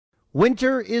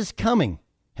Winter is coming.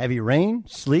 Heavy rain,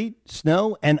 sleet,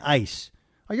 snow, and ice.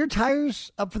 Are your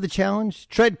tires up for the challenge?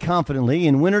 Tread confidently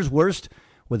in winter's worst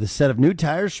with a set of new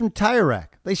tires from Tire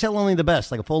Rack. They sell only the best,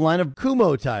 like a full line of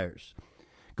Kumho tires.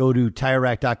 Go to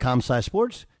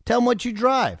TireRack.com/sports. Tell them what you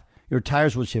drive. Your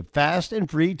tires will ship fast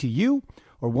and free to you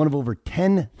or one of over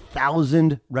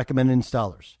 10,000 recommended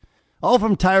installers. All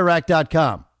from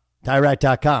TireRack.com.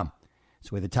 TireRack.com. It's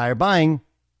the way the tire buying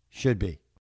should be.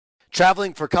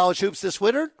 Traveling for college hoops this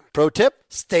winter? Pro tip,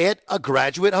 stay at a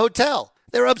graduate hotel.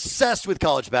 They're obsessed with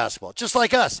college basketball, just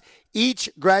like us. Each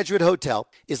graduate hotel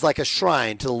is like a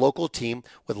shrine to the local team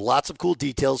with lots of cool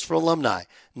details for alumni.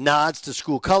 Nods to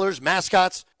school colors,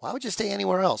 mascots. Why would you stay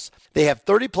anywhere else? They have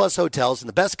 30-plus hotels in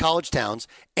the best college towns.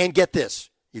 And get this,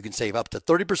 you can save up to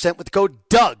 30% with the code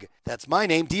DOUG. That's my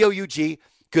name, D-O-U-G.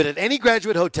 Good at any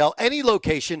graduate hotel, any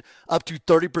location, up to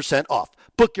 30% off.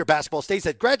 Book your basketball stays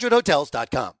at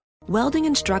graduatehotels.com. Welding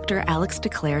instructor Alex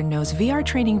DeClaire knows VR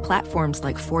training platforms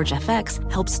like Forge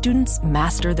FX help students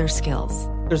master their skills.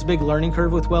 There's a big learning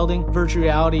curve with welding. Virtual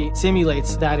reality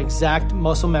simulates that exact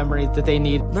muscle memory that they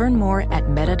need. Learn more at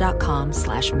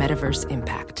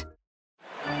meta.com/metaverseimpact.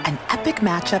 An epic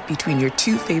matchup between your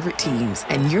two favorite teams,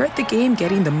 and you're at the game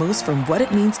getting the most from what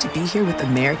it means to be here with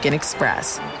American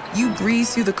Express. You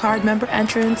breeze through the card member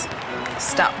entrance,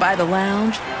 stop by the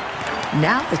lounge.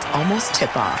 Now it's almost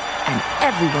tip-off, and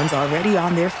everyone's already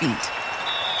on their feet.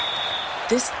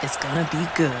 This is gonna be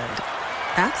good.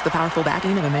 That's the powerful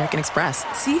backing of American Express.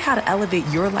 See how to elevate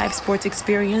your live sports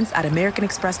experience at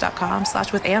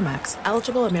americanexpress.com/withAmex.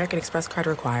 Eligible American Express card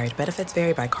required. Benefits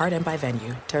vary by card and by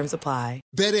venue. Terms apply.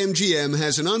 BetMGM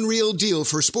has an unreal deal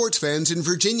for sports fans in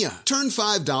Virginia. Turn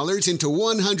 $5 into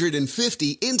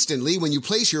 $150 instantly when you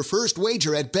place your first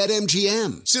wager at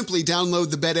BetMGM. Simply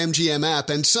download the BetMGM app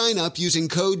and sign up using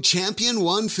code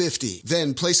CHAMPION150.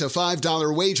 Then place a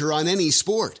 $5 wager on any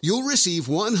sport. You'll receive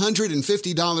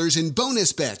 $150 in bonus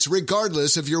bets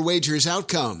regardless of your wager's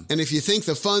outcome. And if you think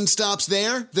the fun stops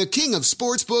there, the king of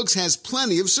sportsbooks has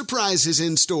plenty of surprises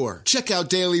in store. Check out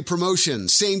daily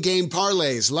promotions, same-game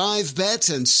parlays, live bets,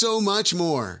 and so much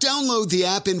more. Download the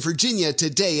app in Virginia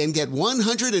today and get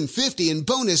 $150 in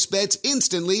bonus bets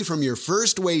instantly from your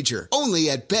first wager. Only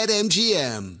at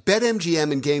BetMGM.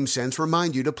 BetMGM and GameSense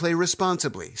remind you to play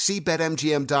responsibly. See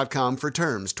BetMGM.com for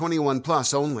terms. 21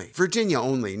 plus only. Virginia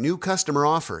only. New customer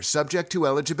offer subject to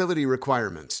eligibility requirements.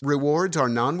 Rewards are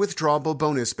non-withdrawable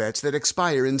bonus bets that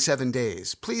expire in 7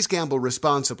 days. Please gamble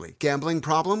responsibly. Gambling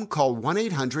problem? Call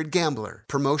 1-800-GAMBLER.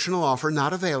 Promotional offer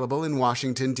not available in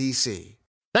Washington, D.C.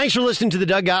 Thanks for listening to the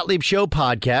Doug Gottlieb Show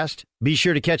podcast. Be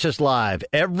sure to catch us live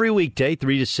every weekday,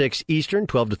 3 to 6 Eastern,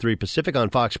 12 to 3 Pacific on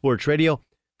Fox Sports Radio.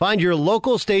 Find your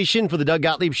local station for the Doug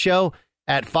Gottlieb Show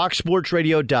at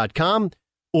foxsportsradio.com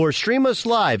or stream us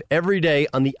live every day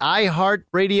on the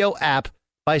iHeartRadio app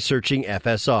by searching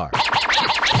FSR. Now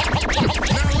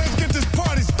let's get this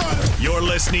party started. You're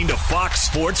listening to Fox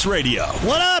Sports Radio.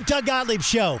 What up, Doug Gottlieb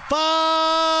Show?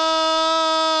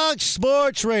 Fox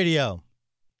Sports Radio.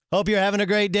 Hope you're having a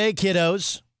great day,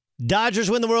 kiddos. Dodgers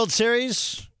win the World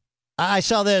Series. I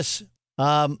saw this.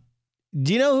 Do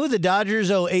you know who the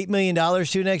Dodgers owe $8 million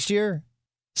to next year?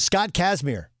 Scott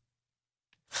Kazmir.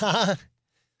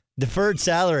 Deferred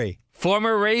salary.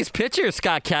 Former Rays pitcher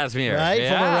Scott Kazmir. Right?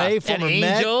 Yeah. Former Ray, former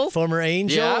Met, Angel. former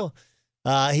Angel.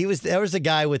 Yeah. There was a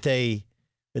guy with a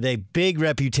big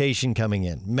reputation coming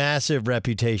in. Massive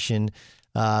reputation.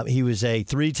 He was a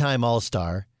 3-time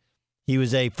All-Star. He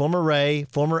was a former Ray,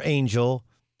 former Angel,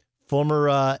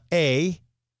 former A,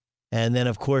 and then,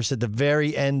 of course, at the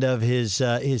very end of his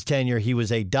tenure, he was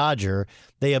a Dodger.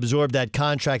 They absorbed that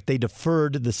contract. They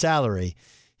deferred the salary.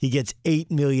 He gets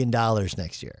 $8 million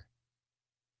next year.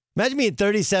 Imagine being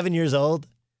 37 years old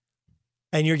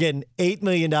and you're getting $8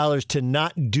 million to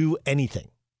not do anything.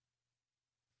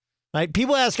 Right?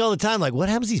 People ask all the time, like, what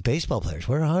happens to these baseball players?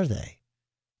 Where are they?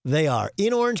 They are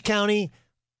in Orange County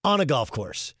on a golf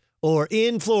course or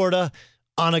in Florida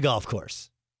on a golf course.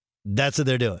 That's what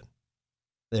they're doing.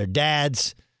 They're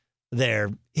dads. They're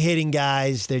hitting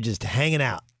guys. They're just hanging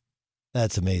out.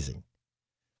 That's amazing.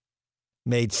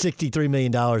 Made $63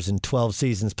 million in 12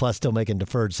 seasons, plus still making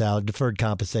deferred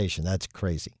compensation. That's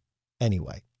crazy.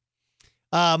 Anyway.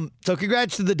 So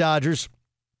congrats to the Dodgers.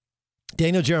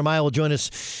 Daniel Jeremiah will join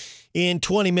us in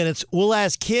 20 minutes. We'll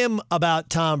ask him about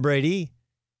Tom Brady.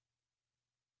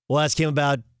 We'll ask him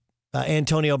about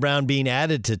Antonio Brown being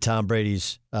added to Tom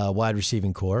Brady's wide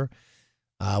receiving core.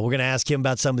 We're going to ask him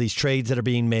about some of these trades that are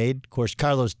being made. Of course,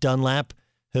 Carlos Dunlap,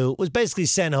 who was basically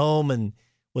sent home and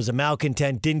was a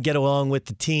malcontent, didn't get along with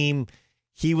the team.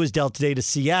 he was dealt today to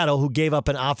Seattle, who gave up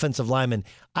an offensive lineman.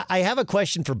 I have a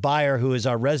question for Beyer, who is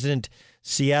our resident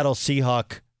Seattle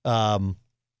Seahawk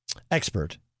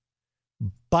expert.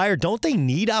 Beyer, don't they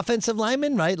need offensive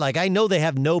linemen, right? Like, I know they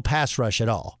have no pass rush at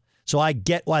all. So I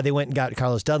get why they went and got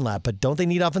Carlos Dunlap, but don't they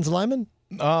need offensive linemen?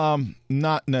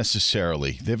 Not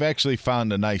necessarily. They've actually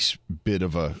found a nice bit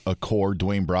of a core.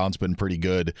 Dwayne Brown's been pretty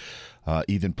good.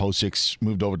 Ethan Posic's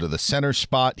moved over to the center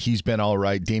spot. He's been all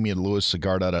right. Damian Lewis, a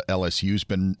guard out of LSU's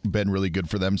been really good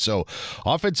for them. So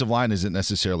offensive line isn't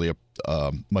necessarily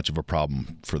much of a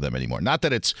problem for them anymore. Not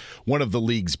that it's one of the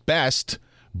league's best,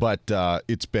 but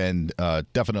it's been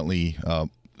definitely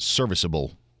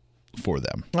serviceable for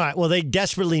them. All right. Well, they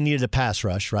desperately needed a pass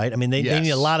rush, right? I mean, they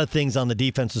need a lot of things on the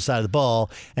defensive side of the ball,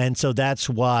 and so that's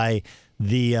why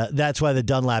the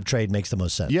Dunlap trade makes the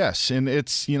most sense. Yes, and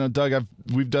it's, Doug,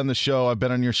 we've done the show. I've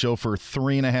been on your show for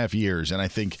 3.5 years, and I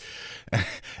think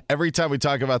every time we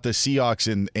talk about the Seahawks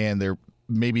and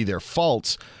their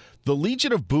faults, the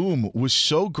Legion of Boom was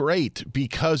so great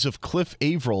because of Cliff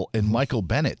Averill and Michael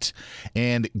Bennett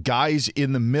and guys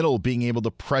in the middle being able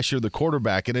to pressure the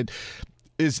quarterback, and it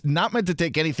is not meant to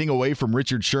take anything away from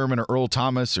Richard Sherman or Earl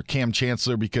Thomas or Cam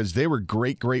Chancellor, because they were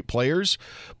great players,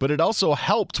 but it also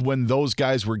helped when those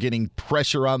guys were getting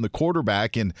pressure on the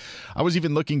quarterback. And I was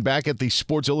even looking back at the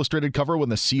Sports Illustrated cover when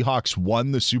the Seahawks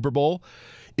won the Super Bowl.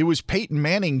 It was Peyton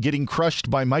Manning getting crushed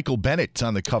by Michael Bennett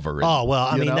on the cover. Oh, well,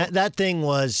 I mean, that thing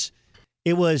was, I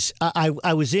was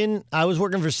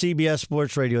working for CBS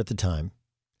Sports Radio at the time,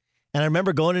 and I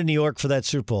remember going to New York for that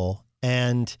Super Bowl,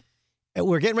 and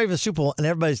we're getting ready for the Super Bowl,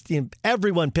 and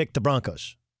everyone picked the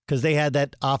Broncos because they had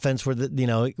that offense where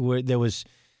there was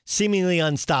seemingly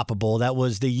unstoppable. That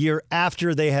was the year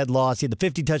after they had lost. He had the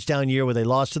 50-touchdown year where they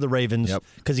lost to the Ravens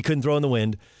because he couldn't throw in the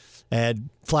wind. And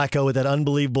Flacco with that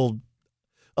unbelievable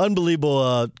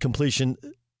completion.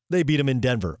 They beat him in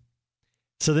Denver.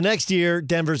 So the next year,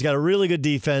 Denver's got a really good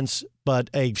defense, but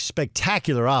a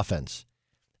spectacular offense.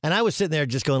 And I was sitting there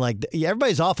just going like,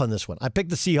 everybody's off on this one. I picked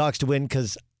the Seahawks to win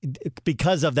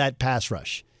because of that pass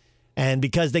rush and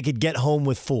because they could get home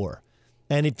with 4.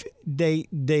 And if they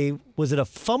was it a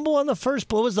fumble on the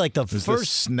first? What was like the first the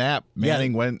snap?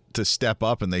 Manning went to step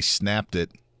up and they snapped it,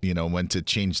 went to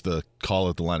change the call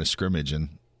at the line of scrimmage, and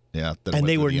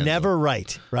they were never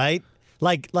right?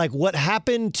 Like what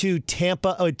happened to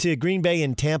to Green Bay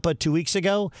in Tampa 2 weeks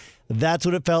ago. That's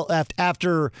what it felt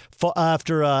after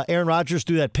Aaron Rodgers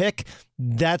threw that pick.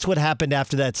 That's what happened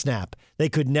after that snap. They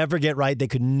could never get right. They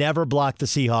could never block the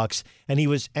Seahawks. And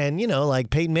like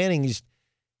Peyton Manning,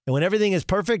 and when everything is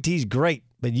perfect, he's great.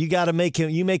 But you got to make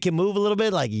him move a little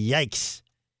bit. Like yikes,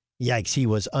 he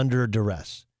was under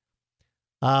duress.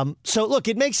 So look,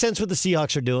 it makes sense what the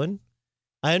Seahawks are doing.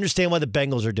 I understand why the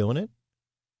Bengals are doing it.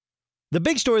 The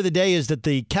big story of the day is that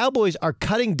the Cowboys are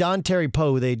cutting Dontari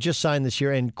Poe, who they just signed this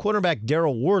year, and quarterback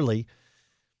Darryl Worley.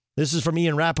 This is from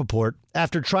Ian Rappaport,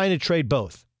 after trying to trade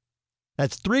both.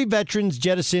 That's 3 veterans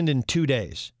jettisoned in 2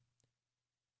 days.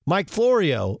 Mike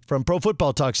Florio from Pro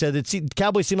Football Talk said that the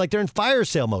Cowboys seem like they're in fire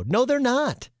sale mode. No, they're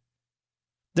not.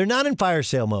 They're not in fire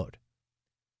sale mode.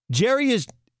 Here's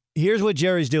what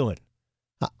Jerry's doing.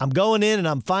 I'm going in and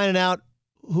I'm finding out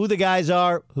who the guys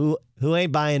are who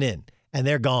ain't buying in, and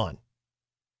they're gone.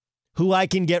 Who I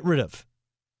can get rid of.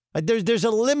 There's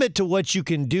a limit to what you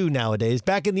can do nowadays.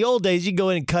 Back in the old days, you go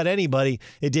in and cut anybody.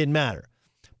 It didn't matter.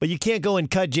 But you can't go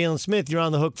and cut Jalen Smith. You're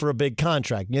on the hook for a big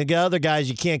contract. You got other guys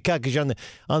you can't cut because you're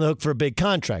on the hook for a big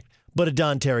contract. But a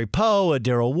Dontari Poe, a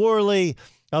Darryl Worley.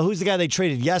 Who's the guy they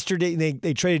traded yesterday?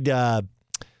 They traded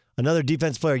another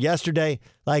defense player yesterday.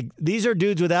 Like, these are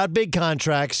dudes without big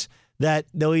contracts that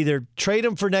they'll either trade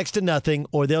them for next to nothing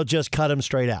or they'll just cut them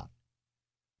straight out.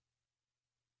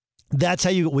 That's how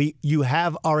you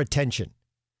have our attention.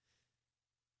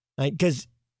 Right? Because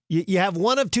you have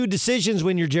one of 2 decisions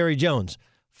when you're Jerry Jones.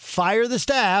 Fire the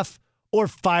staff or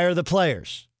fire the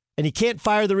players. And you can't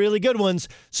fire the really good ones,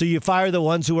 so you fire the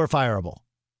ones who are fireable.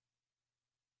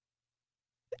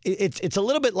 It's a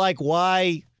little bit like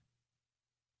why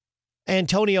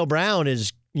Antonio Brown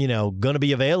is, going to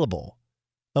be available.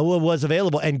 Was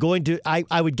available and going to,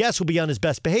 I would guess, will be on his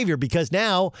best behavior, because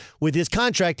now with his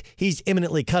contract, he's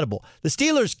imminently cuttable. The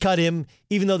Steelers cut him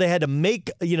even though they had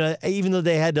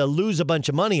to lose a bunch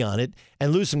of money on it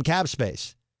and lose some cap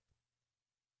space.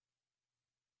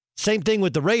 Same thing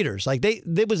with the Raiders. Like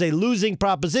there was a losing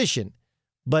proposition,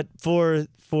 but for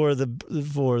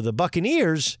the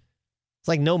Buccaneers, it's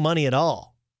like no money at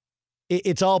all.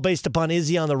 It's all based upon, is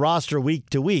he on the roster week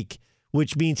to week,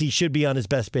 which means he should be on his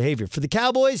best behavior. For the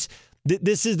Cowboys,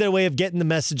 this is their way of getting the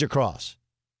message across.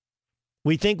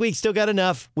 We think we still got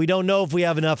enough. We don't know if we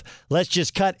have enough. Let's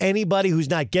just cut anybody who's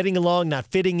not getting along, not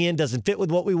fitting in, doesn't fit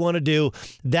with what we want to do.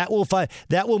 That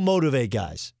will motivate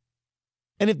guys.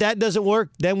 And if that doesn't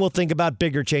work, then we'll think about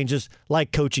bigger changes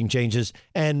like coaching changes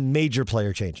and major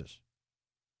player changes.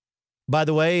 By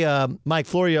the way, Mike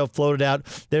Florio floated out,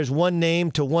 there's one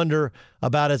name to wonder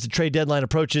about as the trade deadline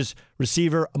approaches,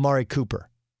 receiver Amari Cooper.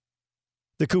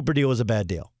 The Cooper deal was a bad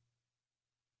deal.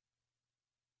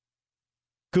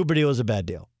 Cooper deal was a bad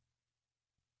deal.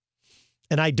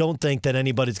 And I don't think that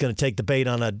anybody's going to take the bait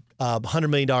on a $100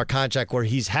 million contract where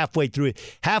he's halfway through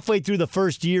the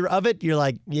first year of it. You're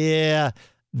like, yeah,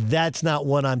 that's not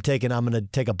one I'm taking. I'm going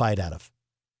to take a bite out of.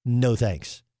 No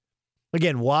thanks.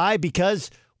 Again, why?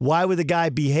 Because why would the guy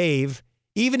behave,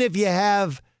 even if you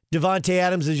have Devontae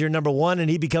Adams as your number one and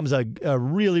he becomes a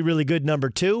really, really good number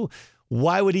two,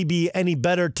 why would he be any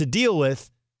better to deal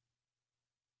with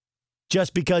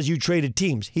just because you traded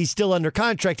teams? He's still under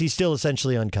contract. He's still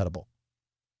essentially uncuttable.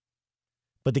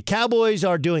 But the Cowboys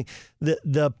are doing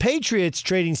the Patriots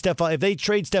trading Stephon. If they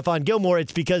trade Stephon Gilmore,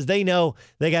 it's because they know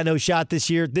they got no shot this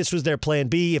year. This was their plan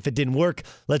B. If it didn't work,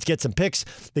 let's get some picks.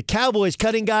 The Cowboys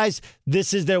cutting guys,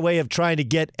 this is their way of trying to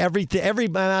get every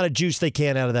amount of juice they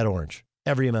can out of that orange.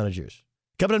 Every amount of juice.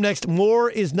 Coming up next, more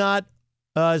is not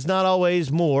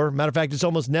always more. Matter of fact, it's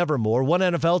almost never more. One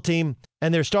NFL team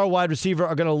and their star wide receiver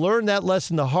are going to learn that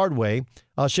lesson the hard way.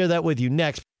 I'll share that with you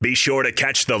next. Be sure to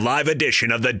catch the live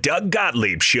edition of the Doug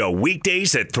Gottlieb Show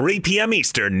weekdays at 3 p.m.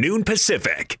 Eastern, noon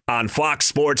Pacific on Fox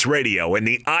Sports Radio and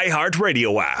the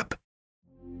iHeartRadio app.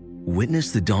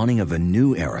 Witness the dawning of a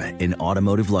new era in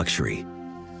automotive luxury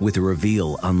with a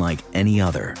reveal unlike any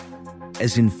other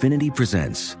as Infiniti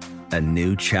presents a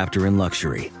new chapter in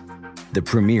luxury, the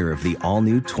premiere of the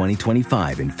all-new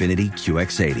 2025 Infiniti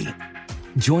QX80.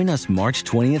 Join us March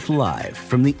 20th live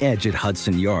from the Edge at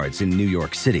Hudson Yards in New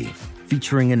York City,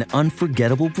 featuring an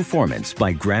unforgettable performance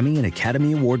by Grammy and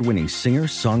Academy Award-winning singer,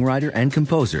 songwriter, and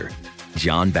composer,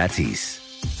 Jon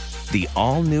Batiste. The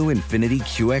all-new Infiniti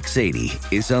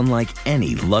QX80 is unlike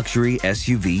any luxury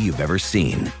SUV you've ever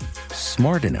seen.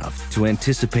 Smart enough to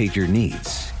anticipate your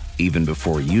needs, even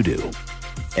before you do.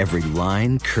 Every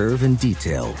line, curve, and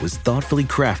detail was thoughtfully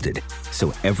crafted,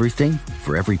 so everything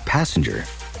for every passenger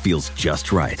feels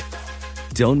just right.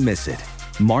 Don't miss it.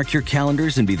 Mark your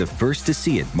calendars and be the first to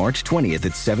see it March 20th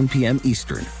at 7 p.m.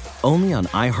 Eastern, only on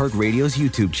iHeartRadio's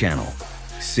YouTube channel.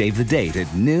 Save the date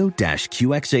at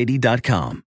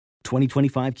new-QX80.com.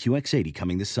 2025 QX80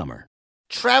 coming this summer.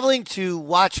 Traveling to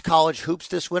watch college hoops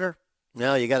this winter?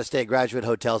 No, you got to stay at Graduate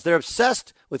Hotels. They're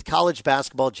obsessed with college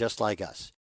basketball just like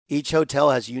us. Each hotel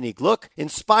has a unique look,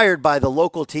 inspired by the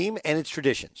local team and its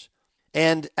traditions.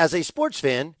 And as a sports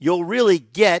fan, you'll really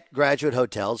get Graduate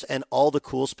Hotels and all the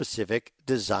cool specific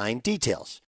design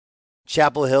details.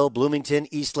 Chapel Hill, Bloomington,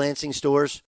 East Lansing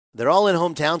stores, they're all in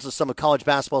hometowns of some of college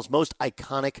basketball's most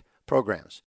iconic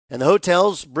programs. And the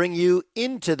hotels bring you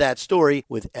into that story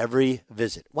with every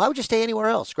visit. Why would you stay anywhere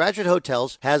else? Graduate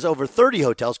Hotels has over 30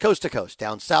 hotels coast to coast,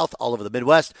 down south, all over the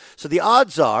Midwest. So the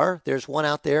odds are there's one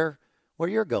out there where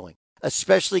you're going,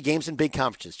 especially games and big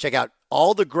conferences. Check out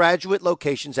all the Graduate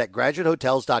locations at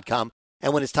graduatehotels.com.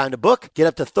 And when it's time to book, get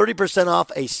up to 30%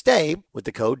 off a stay with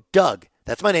the code DOUG.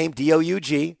 That's my name,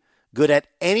 D-O-U-G. Good at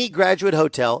any Graduate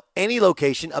hotel, any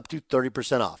location, up to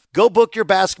 30% off. Go book your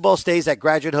basketball stays at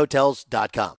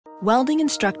graduatehotels.com. Welding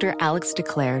instructor Alex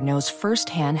DeClaire knows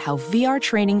firsthand how VR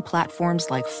training platforms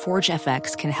like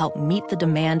ForgeFX can help meet the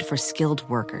demand for skilled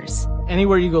workers.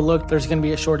 Anywhere you go look, there's going to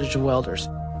be a shortage of welders.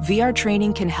 VR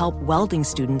training can help welding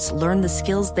students learn the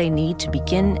skills they need to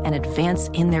begin and advance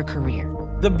in their career.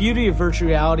 The beauty of virtual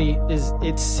reality is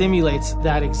it simulates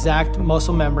that exact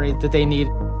muscle memory that they need.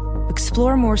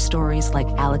 Explore more stories like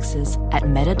Alex's at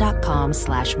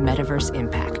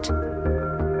meta.com/metaverseimpact.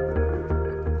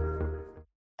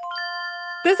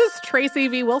 This is Tracy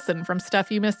V. Wilson from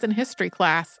Stuff You Missed in History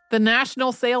class. The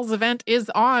national sales event is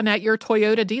on at your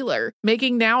Toyota dealer,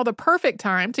 making now the perfect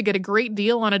time to get a great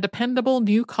deal on a dependable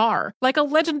new car. Like a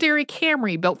legendary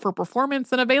Camry built for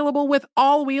performance and available with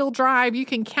all-wheel drive, you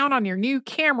can count on your new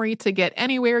Camry to get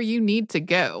anywhere you need to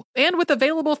go. And with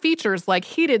available features like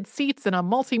heated seats and a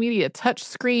multimedia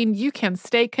touchscreen, you can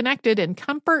stay connected in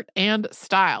comfort and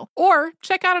style. Or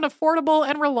check out an affordable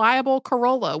and reliable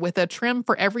Corolla with a trim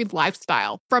for every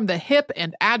lifestyle. From the hip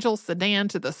and agile sedan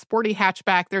to the sporty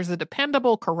hatchback, there's a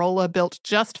dependable Corolla built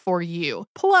just for you.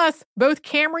 Plus, both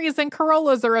Camrys and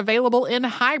Corollas are available in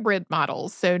hybrid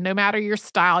models, so no matter your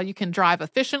style, you can drive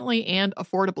efficiently and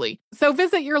affordably. So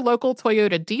visit your local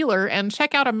Toyota dealer and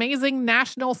check out amazing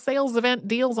national sales event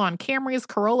deals on Camrys,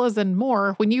 Corollas, and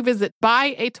more when you visit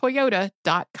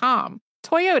buyatoyota.com.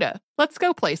 Toyota, let's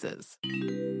go places.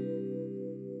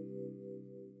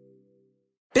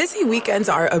 Busy weekends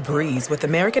are a breeze with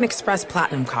American Express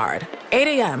Platinum Card. 8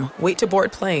 a.m., wait to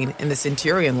board plane in the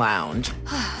Centurion Lounge.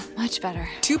 Much better.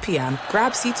 2 p.m.,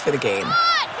 grab seats for the game.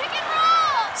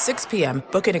 6 p.m.,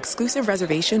 book an exclusive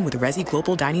reservation with Resi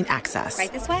Global Dining Access.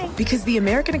 Right this way. Because the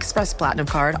American Express Platinum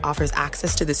Card offers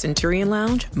access to the Centurion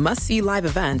Lounge, must-see live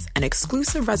events, and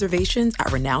exclusive reservations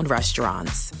at renowned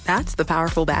restaurants. That's the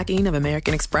powerful backing of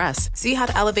American Express. See how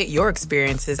to elevate your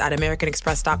experiences at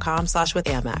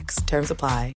americanexpress.com/withAmex. Terms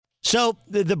apply. So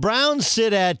the Browns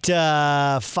sit at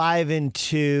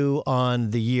 5-2 on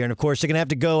the year. And, of course, they're going to have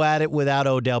to go at it without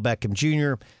Odell Beckham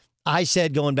Jr. I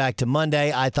said going back to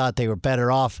Monday, I thought they were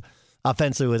better off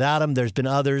offensively without him. There's been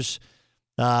others,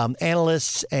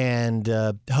 analysts and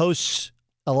hosts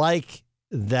alike,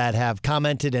 that have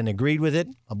commented and agreed with it.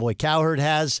 My boy Cowherd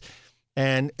has.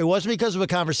 And it wasn't because of a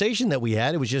conversation that we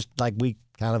had. It was just like we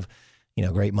kind of,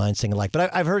 great minds think alike.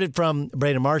 But I've heard it from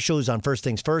Braden Marshall, who's on First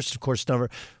Things First, of course,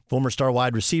 former star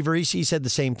wide receiver. He said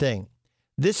the same thing.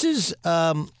 This is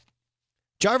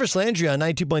Jarvis Landry on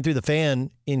 92.3 The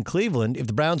Fan in Cleveland. If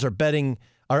the Browns are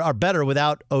better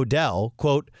without Odell,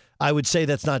 quote, I would say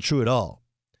that's not true at all.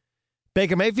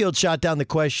 Baker Mayfield shot down the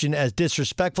question as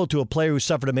disrespectful to a player who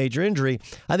suffered a major injury.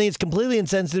 I think it's completely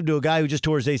insensitive to a guy who just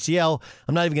tore his ACL.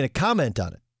 I'm not even going to comment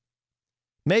on it.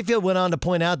 Mayfield went on to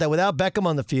point out that without Beckham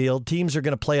on the field, teams are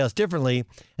going to play us differently,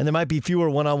 and there might be fewer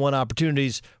one-on-one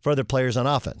opportunities for other players on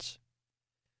offense.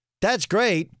 That's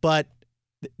great, but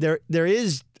there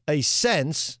is a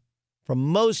sense from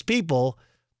most people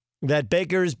that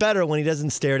Baker is better when he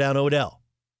doesn't stare down Odell.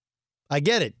 I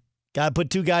get it. Got to put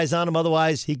two guys on him,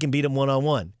 otherwise he can beat him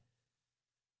one-on-one.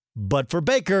 But for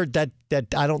Baker, that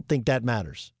I don't think that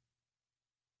matters.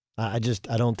 I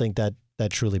don't think that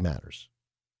truly matters.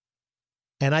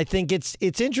 And I think it's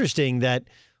interesting that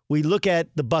we look at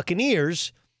the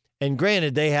Buccaneers, and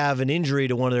granted, they have an injury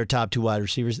to one of their top two wide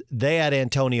receivers. They had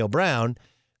Antonio Brown,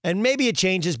 and maybe it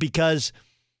changes because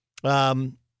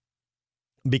Antonio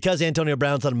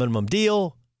Brown's on a minimum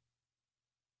deal,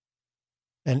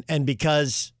 and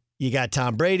because you got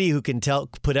Tom Brady who can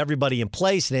put everybody in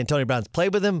place, and Antonio Brown's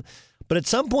played with him. But at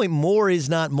some point, more is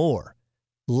not more.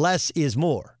 Less is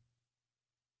more.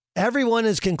 Everyone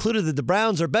has concluded that the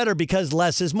Browns are better because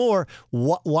less is more.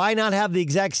 Why not have the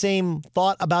exact same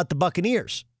thought about the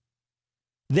Buccaneers?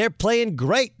 They're playing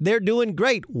great. They're doing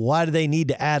great. Why do they need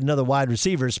to add another wide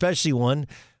receiver, especially one?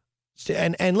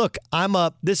 And look,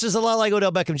 this is a lot like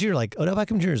Odell Beckham Jr. Like, Odell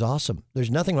Beckham Jr. is awesome.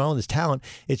 There's nothing wrong with his talent.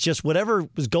 It's just whatever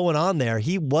was going on there,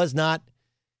 he's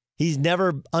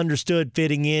never understood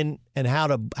fitting in and how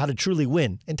to truly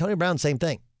win. Antonio Brown, same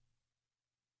thing.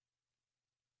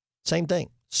 Same thing.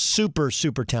 Super,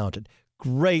 super talented.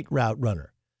 Great route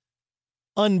runner.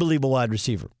 Unbelievable wide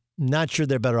receiver. Not sure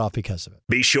they're better off because of it.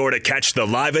 Be sure to catch the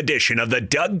live edition of the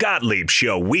Doug Gottlieb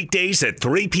Show weekdays at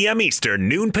 3 p.m. Eastern,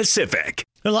 noon Pacific.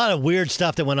 There's a lot of weird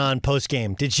stuff that went on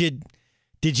post-game. Did you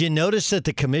notice that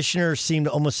the commissioner seemed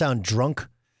to almost sound drunk?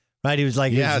 Right? He was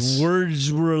like, His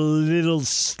words were a little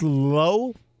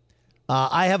slow.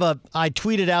 I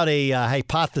tweeted out a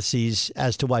hypothesis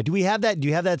as to why. Do we have that? Do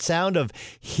you have that sound of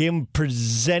him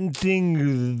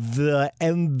presenting the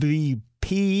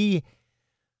MVP?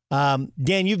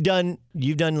 Dan, you've done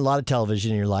a lot of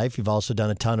television in your life. You've also done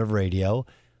a ton of radio.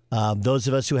 Those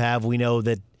of us who have, we know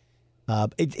that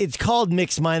it's called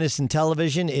mix minus in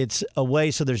television. It's a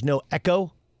way so there's no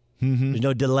echo, there's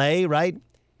no delay, right?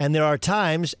 And there are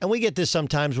times, and we get this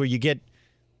sometimes, where you get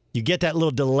that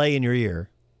little delay in your ear.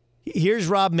 Here's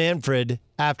Rob Manfred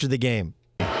after the game.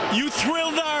 You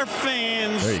thrilled our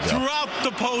fans throughout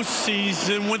the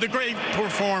postseason with a great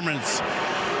performance.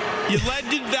 You led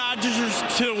the Dodgers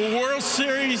to a World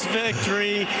Series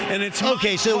victory, and it's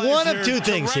okay. So one of two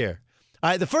things here.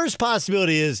 All right, the first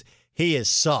possibility is he is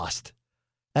sauced,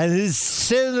 and he's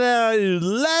sitting there,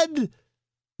 led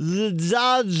the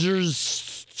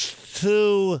Dodgers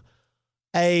to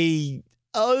a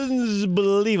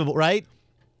unbelievable, right?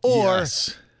 Or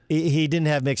he didn't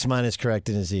have mix minus correct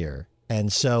in his ear,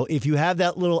 and so if you have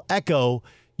that little echo,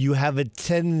 you have a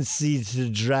tendency to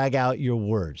drag out your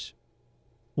words.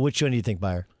 Which one do you think,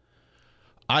 Buyer?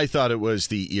 I thought it was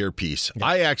the earpiece. Okay.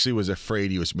 I actually was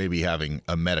afraid he was maybe having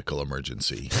a medical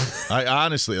emergency. I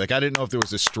honestly, I didn't know if there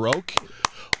was a stroke,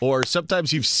 or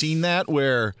sometimes you've seen that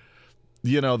where,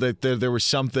 that there was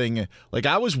something,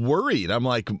 I was worried. I'm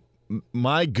like,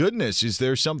 my goodness, is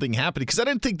there something happening? Because I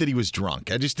didn't think that he was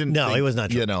drunk. I just didn't think, he was not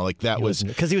drunk. That was.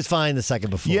 Because he was fine the second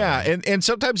before. Yeah, right? and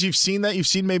sometimes you've seen that. You've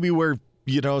seen maybe where,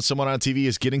 someone on TV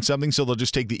is getting something, so they'll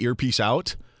just take the earpiece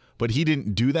out. But he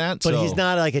didn't do that. But he's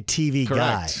not like a TV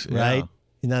guy, right?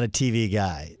 He's not a TV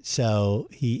guy. So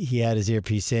he had his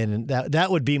earpiece in, and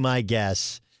that would be my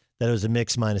guess that it was a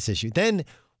mixed minus issue. Then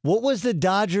what was the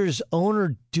Dodgers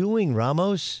owner doing,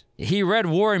 Ramos? He read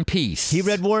War and Peace. He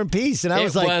read War and Peace, and I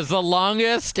was like... It was the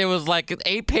longest. It was like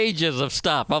 8 pages of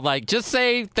stuff. I'm like, just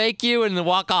say thank you and then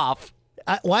walk off.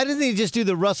 Why didn't he just do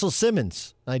the Russell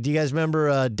Simmons? Do you guys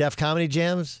remember Def Comedy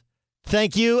Jams?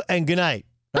 Thank you and good night.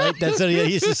 Right? That's what he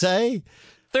used to say.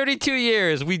 32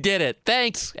 years. We did it.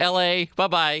 Thanks, L.A.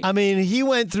 Bye-bye. I mean, he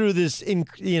went through this,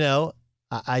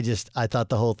 I thought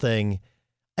the whole thing...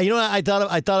 You know what I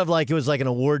thought of like it was like an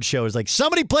award show. It was like,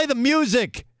 somebody play the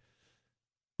music.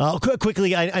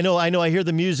 Quickly, I know I hear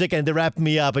the music and they're wrapping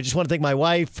me up. I just want to thank my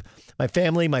wife, my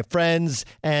family, my friends,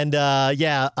 and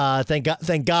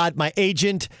thank God, my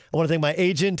agent. I want to thank my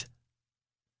agent.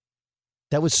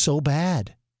 That was so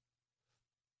bad.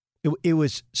 It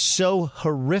was so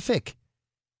horrific.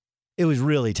 It was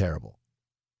really terrible.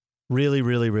 Really,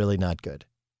 really, really not good.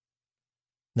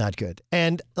 Not good.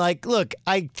 And, look,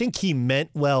 I think he meant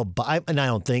well by, and I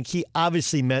don't think, he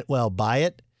obviously meant well by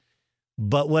it.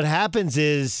 But what happens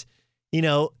is,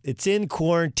 it's in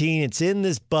quarantine, it's in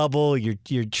this bubble,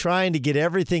 you're trying to get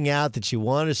everything out that you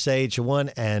want to say, that you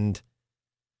want, and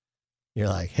you're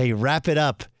like, hey, wrap it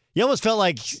up. You almost felt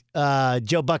like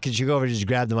Joe Bucket should go over and just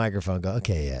grab the microphone and go,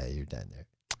 okay, yeah, you're done there.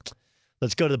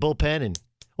 Let's go to the bullpen.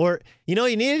 Or, you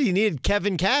needed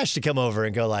Kevin Cash to come over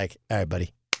and go like, all right,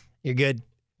 buddy, you're good.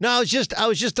 No, I was just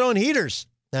throwing heaters.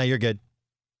 No, you're good.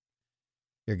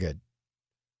 You're good.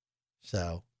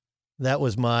 So that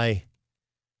was I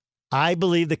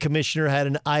believe the commissioner had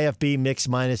an IFB mixed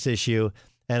minus issue,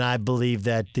 and I believe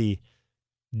that the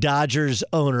Dodgers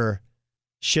owner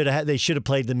should have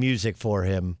played the music for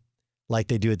him like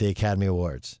they do at the Academy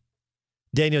Awards.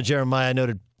 Daniel Jeremiah,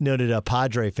 noted a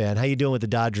Padre fan. How you doing with the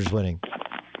Dodgers winning?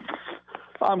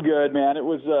 I'm good, man. It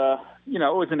was it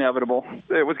was inevitable.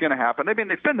 It was going to happen. I mean,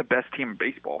 they've been the best team in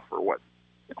baseball for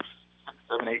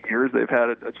 7, 8 years. They've had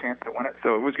a chance to win it,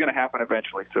 so it was going to happen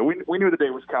eventually. So we knew the day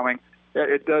was coming.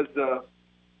 It does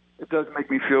make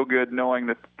me feel good knowing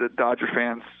that the Dodger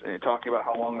fans talking about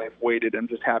how long they've waited, and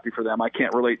just happy for them. I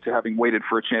can't relate to having waited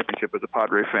for a championship as a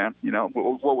Padre fan.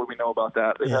 What would we know about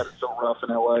that? They've had it so rough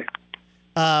in L.A.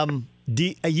 Have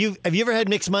you ever had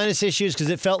mixed minus issues? Because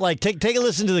it felt like take a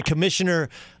listen to the commissioner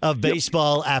of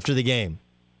baseball after the game.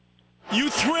 You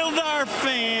thrilled our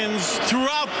fans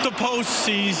throughout the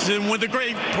postseason with a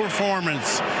great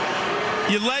performance.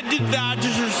 You led the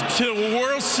Dodgers to a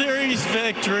World Series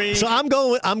victory. So I'm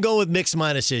going with mixed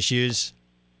minus issues,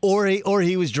 or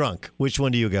he was drunk. Which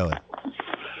one do you go with?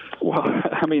 Well,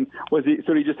 I mean,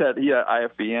 he just had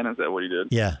IFB in? Is that what he did?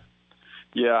 Yeah.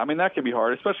 Yeah, I mean, that can be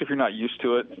hard, especially if you're not used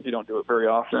to it. If you don't do it very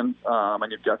often,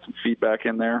 and you've got some feedback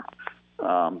in there,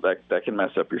 that can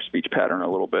mess up your speech pattern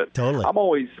a little bit. Totally. I'm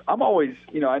always, I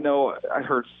know I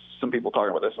heard some people talking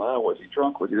about this. Oh, was he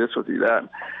drunk? Was he this? Was he that?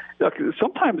 Look,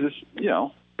 sometimes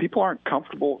people aren't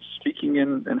comfortable speaking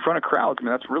in front of crowds. I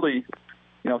mean, that's really,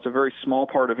 it's a very small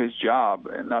part of his job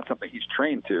and not something he's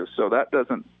trained to. So that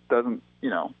doesn't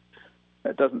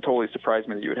totally surprise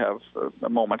me that you would have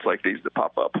moments like these that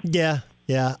pop up. Yeah.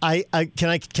 Yeah, can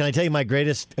I tell you my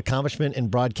greatest accomplishment in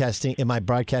broadcasting in my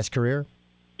broadcast career?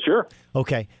 Sure.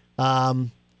 Okay. It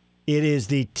is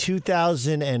the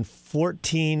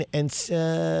 2014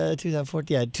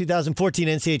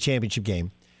 NCAA championship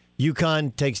game.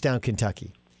 UConn takes down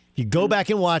Kentucky. If you go back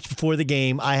and watch before the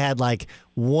game, I had like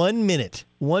 1 minute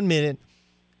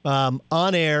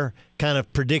on air kind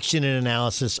of prediction and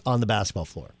analysis on the basketball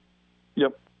floor.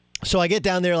 Yep. So I get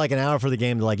down there like an hour for the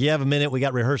game. They're like, you have a minute. We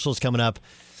got rehearsals coming up.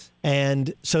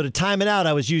 And so to time it out,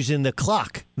 I was using the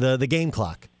clock, the game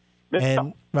clock.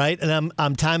 And right. And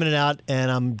I'm timing it out, and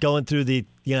I'm going through I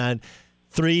got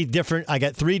three different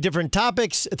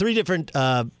topics, three different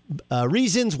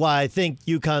reasons why I think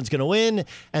UConn's going to win.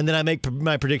 And then I make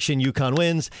my prediction, UConn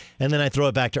wins. And then I throw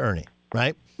it back to Ernie.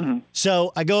 Right. Mm-hmm.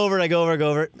 So I go over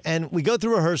it. And we go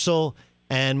through rehearsal.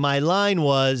 And my line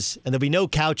was, and there'll be no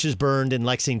couches burned in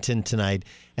Lexington tonight.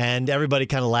 And everybody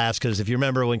kind of laughs because if you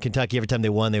remember when Kentucky, every time they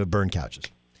won, they would burn couches.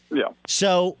 Yeah.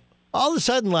 So all of a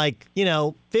sudden,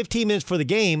 15 minutes for the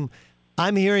game,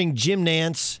 I'm hearing Jim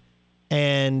Nance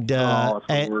and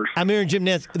I'm hearing Jim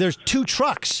Nance. There's two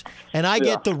trucks, and I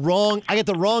get the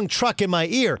wrong truck in my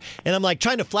ear, and I'm like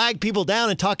trying to flag people down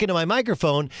and talking to my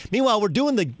microphone. Meanwhile, we're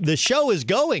doing the show is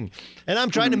going, and I'm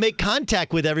trying to make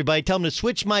contact with everybody, tell them to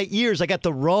switch my ears. I got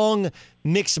the wrong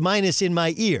mix minus in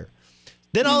my ear.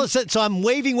 Then all of a sudden, so I'm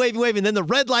waving, and then the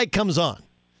red light comes on.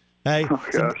 Okay?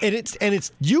 And it's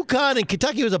UConn and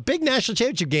Kentucky. It was a big national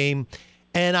championship game,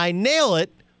 and I nail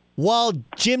it while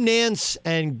Jim Nantz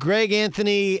and Greg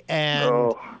Anthony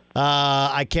and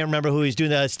I can't remember who he's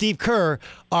doing, Steve Kerr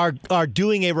are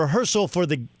doing a rehearsal for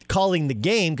calling the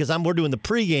game, because we're doing the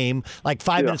pregame like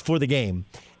 5 minutes before the game.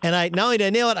 And not only did I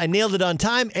nail it, I nailed it on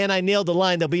time, and I nailed the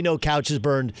line, there'll be no couches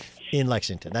burned in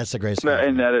Lexington. That's the greatest.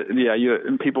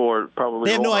 And people are probably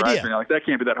they have no idea. Like, that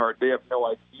can't be that hard. They have no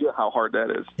idea how hard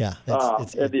that is. Yeah.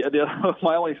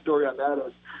 My only story on that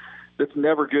is it's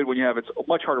never good when it's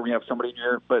much harder when you have somebody in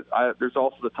your ear. But there's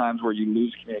also the times where you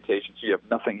lose communication, so you have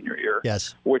nothing in your ear.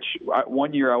 Yes.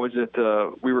 One year I was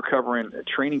we were covering a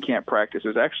training camp practice. It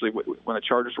was actually when the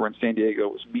Chargers were in San Diego.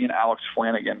 It was me and Alex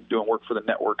Flanagan doing work for the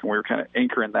network, and we were kind of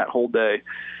anchoring that whole day.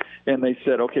 And they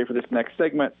said, okay, for this next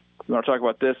segment, we want to talk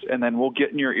about this, and then we'll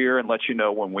get in your ear and let you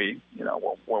know when when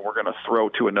we're going to throw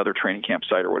to another training camp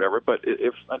site or whatever. But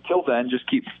if until then, just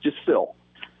fill.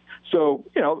 So,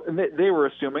 and they were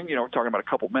assuming, we're talking about a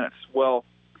couple minutes. Well,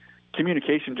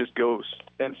 communication just goes.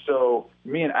 And so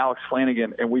me and Alex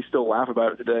Flanagan, and we still laugh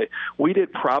about it today, we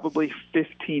did probably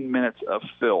 15 minutes of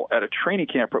fill at a training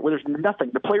camp where there's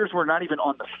nothing. The players were not even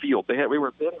on the field. They hadn't even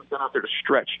been out there to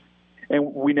stretch.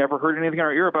 And we never heard anything in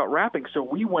our ear about rapping. So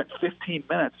we went 15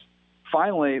 minutes.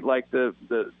 Finally, like the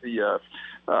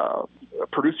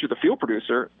producer, the field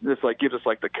producer, just gives us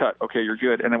the cut. Okay, you're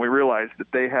good. And then we realized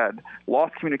that they had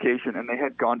lost communication and they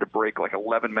had gone to break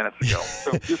 11 minutes ago.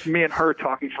 So just me and her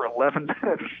talking for 11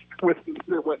 minutes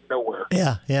it went nowhere.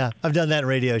 Yeah. I've done that in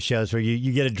radio shows where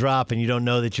you get a drop and you don't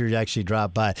know that you're actually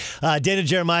dropped by. Dana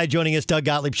Jeremiah joining us, Doug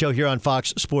Gottlieb Show here on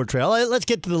Fox Sports Radio. Let's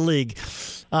get to the league.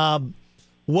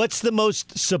 What's the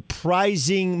most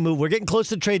surprising move? We're getting close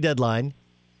to the trade deadline.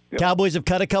 Yep. Cowboys have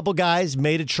cut a couple guys,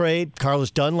 made a trade. Carlos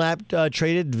Dunlap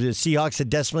traded. The Seahawks that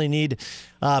desperately need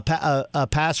a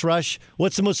pass rush.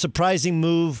 What's the most surprising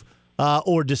move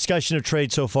or discussion of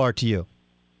trade so far to you?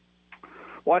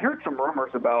 Well, I'd heard some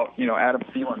rumors about Adam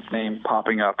Thielen's name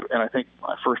popping up, and I think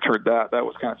when I first heard that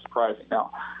was kind of surprising.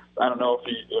 Now, I don't know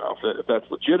if that's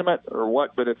legitimate or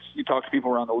what, but you talk to people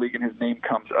around the league and his name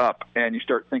comes up, and you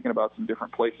start thinking about some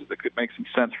different places that could make some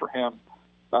sense for him.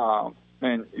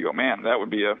 And you go, man,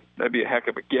 that'd be a heck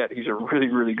of a get. He's a really,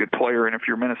 really good player. And if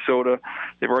you're Minnesota,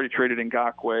 they've already traded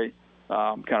Ngakoue,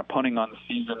 kind of punting on the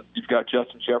season. You've got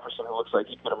Justin Jefferson, who looks like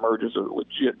he could emerge as a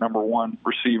legit number one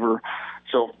receiver.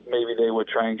 So maybe they would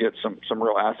try and get some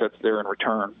real assets there in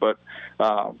return. But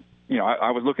I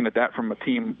was looking at that from a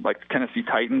team like the Tennessee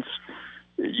Titans.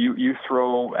 You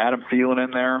throw Adam Thielen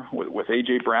in there with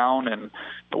A.J. Brown and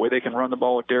the way they can run the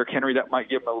ball with Derrick Henry, that might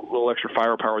give them a little extra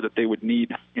firepower that they would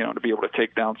need, to be able to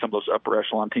take down some of those upper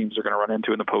echelon teams they're going to run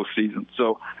into in the postseason.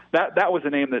 So that was a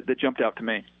name that jumped out to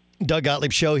me. Doug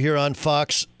Gottlieb Show here on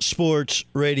Fox Sports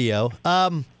Radio.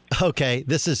 Okay,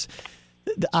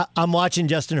 I'm watching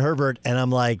Justin Herbert, and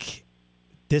I'm like,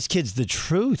 this kid's the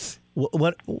truth.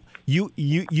 What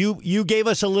you gave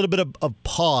us a little bit of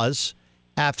pause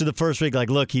after the first week,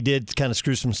 look, he did kind of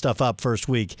screw some stuff up first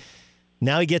week.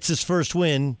 Now he gets his first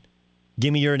win.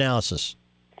 Give me your analysis.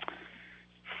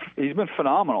 He's been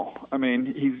phenomenal. I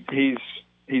mean,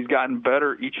 he's gotten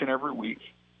better each and every week.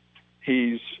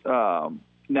 He's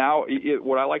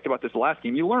what I liked about this last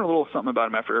game, you learn a little something about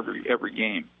him after every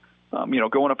game.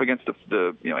 Going up against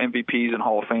the MVPs and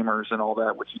Hall of Famers and all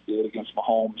that, which he did against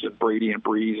Mahomes and Brady and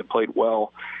Breeze and played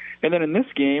well. And then in this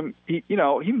game, he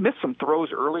missed some throws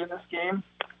early in this game.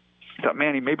 I thought,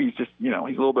 man, he's just, he's a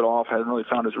little bit off, hasn't really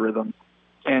found his rhythm.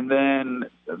 And then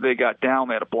they got down,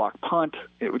 they had a block punt.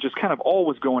 It was just kind of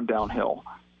always going downhill.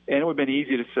 And it would have been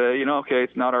easy to say, okay,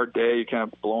 it's not our day. You kind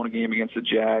of blown a game against the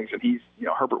Jags. And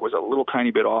Herbert was a little tiny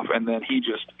bit off. And then he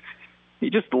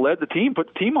just led the team,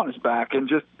 put the team on his back,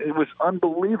 and it was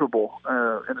unbelievable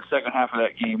in the second half of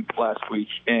that game last week.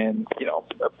 And,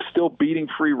 still beating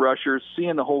free rushers,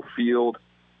 seeing the whole field,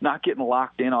 not getting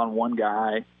locked in on one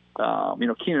guy.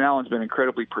 Keenan Allen's been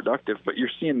incredibly productive, but you're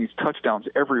seeing these touchdowns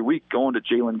every week going to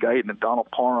Jalen Guyton and Donald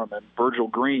Parham and Virgil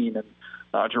Green and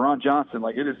Jerron Johnson.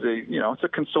 It is it's a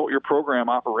consult your program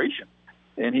operation.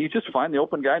 And he's just finding the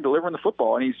open guy and delivering the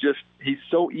football. And he's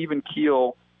so even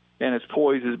keel, and his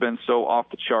poise has been so off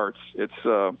the charts.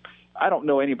 It's I don't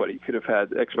know anybody could have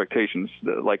had expectations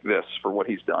like this for what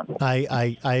he's done.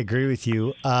 I agree with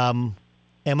you.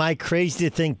 Am I crazy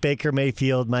to think Baker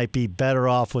Mayfield might be better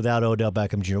off without Odell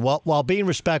Beckham Jr.? While being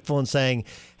respectful and saying,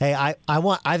 hey,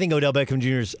 I think Odell Beckham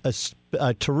Jr. is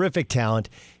a terrific talent.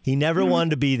 He never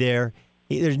wanted to be there.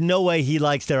 There's no way he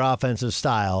likes their offensive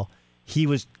style. He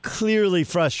was clearly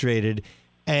frustrated,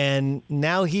 and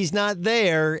now he's not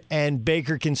there, and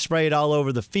Baker can spray it all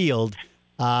over the field.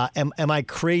 Am I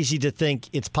crazy to think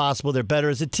it's possible they're better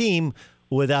as a team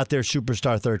without their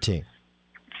superstar 13?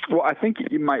 Well, I think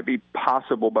it might be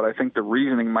possible, but I think the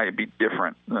reasoning might be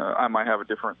different. I might have a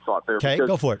different thought there. Okay,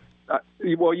 go for it.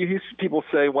 Well, you hear people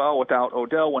say, well, without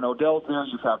Odell, when Odell's there,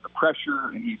 you have the pressure,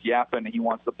 and he's yapping, and he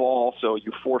wants the ball, so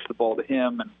you force the ball to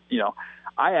him. And,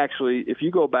 I actually, if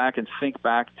you go back and think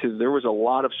back to, there was a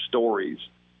lot of stories,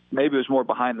 maybe it was more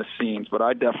behind the scenes, but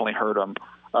I definitely heard them,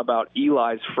 about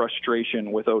Eli's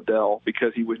frustration with Odell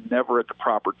because he was never at the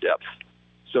proper depth.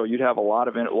 So you'd have a lot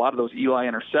of those Eli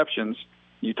interceptions.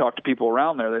 You talk to people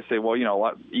around there, they say, well,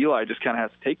 Eli just kind of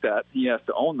has to take that. He has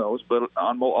to own those. But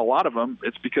on a lot of them,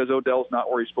 it's because Odell's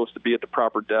not where he's supposed to be at the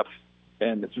proper depth,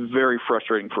 and it's very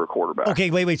frustrating for a quarterback. Okay,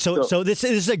 wait. So this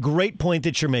is a great point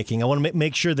that you're making. I want to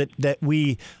make sure that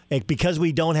we, because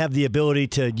we don't have the ability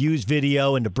to use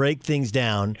video and to break things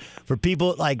down, for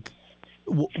people like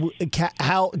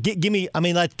give me,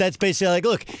 that's basically like,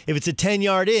 look, if it's a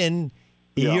 10-yard in,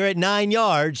 you're at 9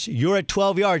 yards, you're at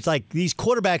 12 yards. Like, these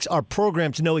quarterbacks are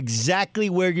programmed to know exactly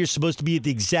where you're supposed to be at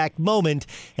the exact moment,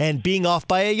 and being off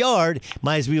by a yard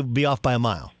might as well be off by a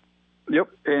mile. Yep,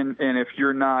 and if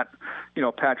you're not,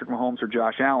 Patrick Mahomes or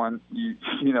Josh Allen,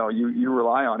 you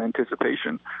rely on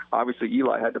anticipation. Obviously,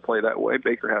 Eli had to play that way.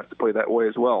 Baker has to play that way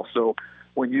as well. So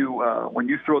when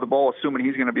you throw the ball, assuming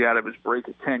he's going to be out of his break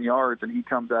at 10 yards and he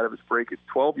comes out of his break at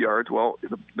 12 yards, well,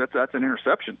 that's an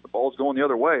interception. The ball's going the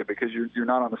other way because you're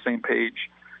not on the same page.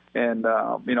 And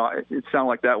it sounded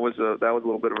like that was a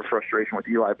little bit of a frustration with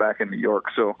Eli back in New York.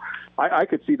 So I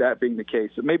could see that being the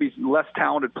case. Maybe he's a less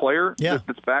talented player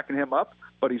that's backing him up,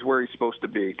 but he's where he's supposed to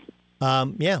be.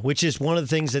 Which is one of the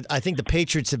things that I think the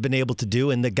Patriots have been able to do,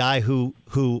 and the guy who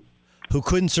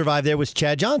couldn't survive there was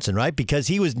Chad Johnson, right? Because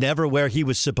he was never where he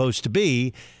was supposed to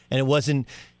be, and it wasn't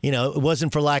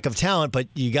for lack of talent, but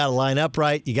you got to line up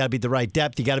right, you got to be the right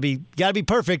depth, you got to be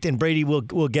perfect, and Brady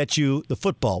will get you the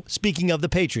football. Speaking of the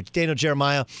Patriots, Daniel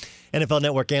Jeremiah, NFL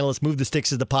Network analyst, Move the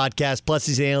Sticks is the podcast, plus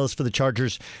he's an analyst for the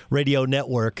Chargers Radio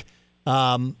Network.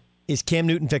 Is Cam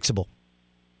Newton fixable?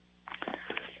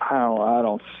 I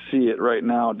don't see it right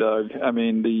now, Doug. I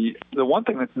mean, the one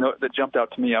thing that jumped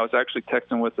out to me, I was actually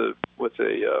texting with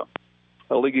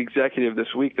a league executive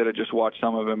this week that had just watched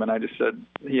some of him, and I just said,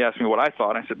 he asked me what I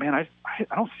thought. And I said, man, I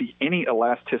don't see any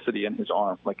elasticity in his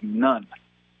arm, like none.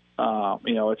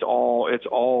 It's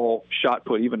all shot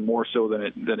put, even more so than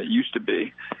it used to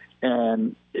be,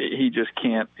 and he just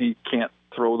can't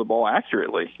throw the ball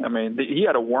accurately. I mean, he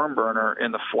had a worm burner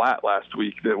in the flat last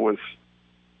week that was.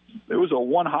 It was a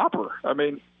one-hopper. I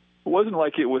mean, it wasn't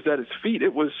like it was at his feet.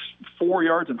 It was 4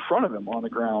 yards in front of him on the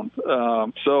ground.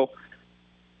 So,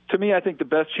 to me, I think the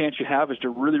best chance you have is to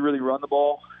really, really run the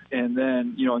ball and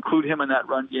then, include him in that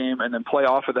run game and then play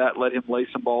off of that, let him lay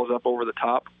some balls up over the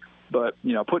top. But,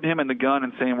 putting him in the gun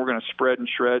and saying we're going to spread and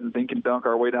shred and think and dunk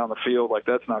our way down the field, like,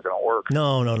 that's not going to work.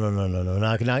 No. Not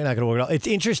going to work at all. It's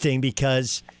interesting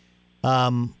because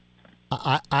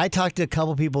I talked to a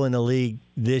couple people in the league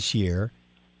this year.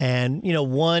 And,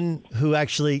 one who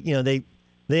actually, they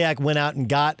went out and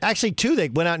got, actually two, they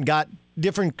went out and got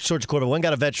different sorts of quarterback. One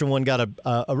got a veteran, one got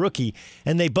a rookie.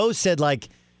 And they both said, like,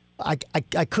 I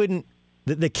couldn't,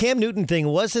 the Cam Newton thing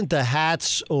wasn't the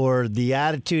hats or the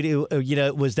attitude.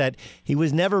 It was that he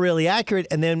was never really accurate.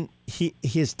 And then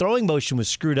his throwing motion was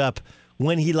screwed up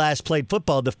when he last played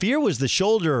football. The fear was the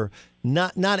shoulder,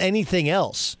 not anything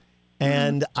else.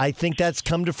 And I think that's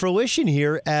come to fruition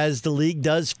here as the league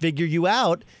does figure you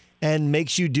out and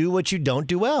makes you do what you don't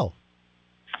do well.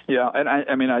 Yeah, and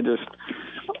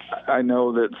I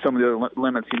know that some of the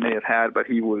limits he may have had, but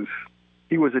he was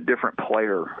a different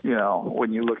player,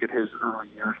 when you look at his early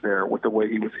years there with the way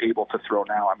he was able to throw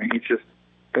now. I mean,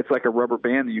 it's like a rubber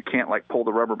band that you can't pull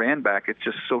the rubber band back. It's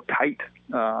just so tight,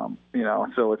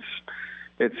 so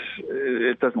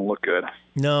it doesn't look good.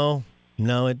 No,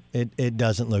 it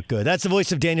doesn't look good. That's the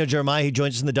voice of Daniel Jeremiah. He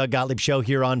joins us in the Doug Gottlieb Show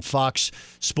here on Fox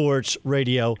Sports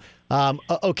Radio.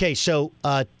 Okay, so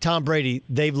Tom Brady,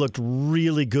 they've looked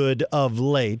really good of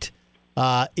late.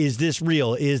 Is this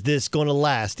real? Is this going to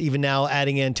last? Even now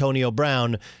adding Antonio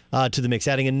Brown to the mix,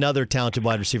 adding another talented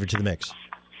wide receiver to the mix.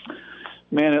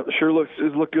 Man, it sure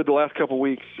looked good the last couple of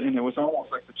weeks, and it was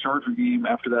almost like the Charger game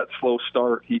after that slow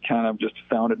start. He kind of just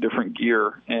found a different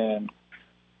gear, and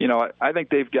I think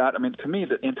they've got, to me,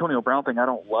 the Antonio Brown thing, I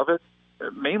don't love it.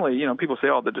 Mainly, people say,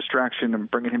 the distraction and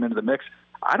bringing him into the mix.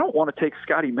 I don't want to take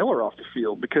Scotty Miller off the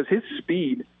field because his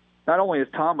speed, not only has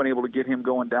Tom been able to get him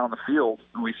going down the field,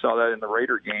 and we saw that in the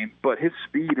Raider game, but his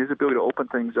speed, his ability to open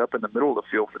things up in the middle of the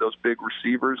field for those big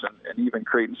receivers and even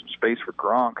creating some space for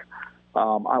Gronk.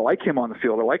 I like him on the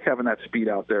field. I like having that speed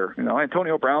out there.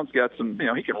 Antonio Brown's got some,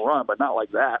 he can run, but not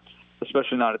like that,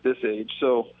 especially not at this age.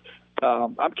 So,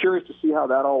 I'm curious to see how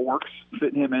that all works,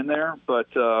 fitting him in there. But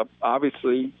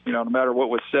obviously, no matter what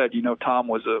was said, Tom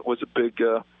was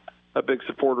a big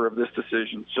supporter of this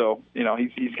decision. So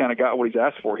he's kind of got what he's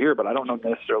asked for here, but I don't know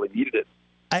necessarily needed it.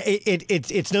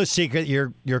 It's no secret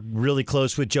you're really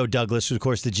close with Joe Douglas, who's of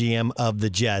course the GM of the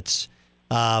Jets,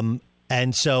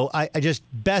 and so I just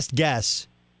best guess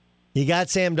you got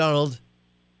Sam Darnold.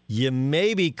 You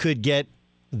maybe could get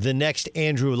the next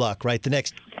Andrew Luck, right? The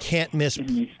next can't-miss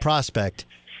prospect.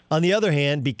 On the other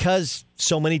hand, because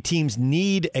so many teams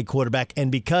need a quarterback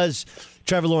and because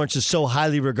Trevor Lawrence is so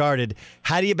highly regarded,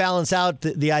 how do you balance out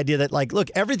the idea that, look,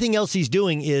 everything else he's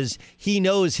doing is he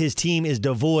knows his team is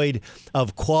devoid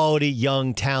of quality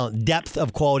young talent, depth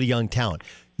of quality young talent.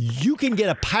 You can get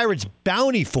a Pirates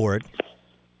bounty for it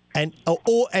and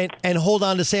hold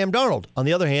on to Sam Darnold. On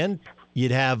the other hand,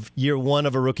 you'd have year one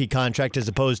of a rookie contract as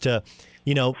opposed to,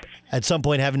 at some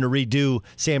point having to redo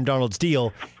Sam Darnold's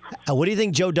deal. What do you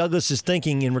think Joe Douglas is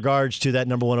thinking in regards to that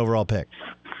number one overall pick?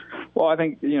 Well, I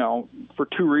think, for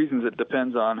two reasons, it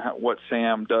depends on what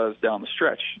Sam does down the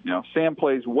stretch. Sam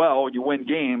plays well, you win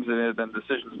games, and then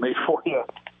decisions made for you.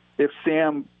 If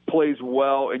Sam plays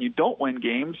well and you don't win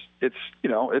games, it's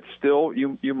still,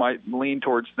 you might lean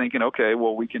towards thinking, okay,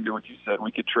 well, we can do what you said.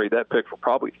 We could trade that pick for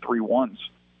probably 3 ones.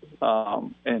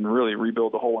 And really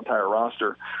rebuild the whole entire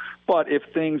roster. But if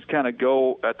things kind of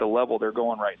go at the level they're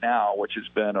going right now, which has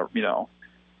been,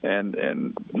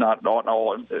 and not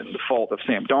all in the fault of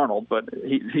Sam Darnold, but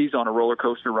he's on a roller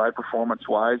coaster ride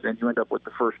performance-wise, and you end up with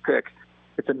the first pick,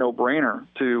 it's a no-brainer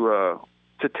to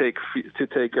take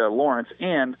Lawrence.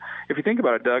 And if you think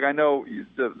about it, Doug, I know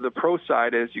the pro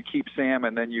side is you keep Sam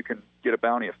and then you can get a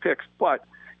bounty of picks, but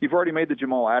you've already made the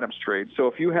Jamal Adams trade. So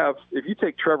if you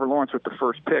take Trevor Lawrence with the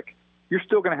first pick, you're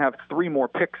still going to have 3 more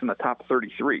picks in the top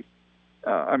 33.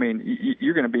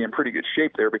 You're going to be in pretty good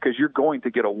shape there because you're going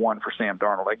to get a 1 for Sam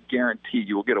Darnold. I guarantee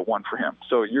you will get a 1 for him.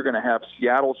 So you're going to have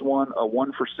Seattle's 1, a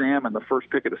 1 for Sam, and the first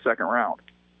pick of the second round.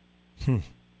 Can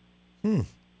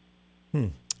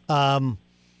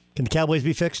the Cowboys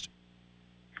be fixed?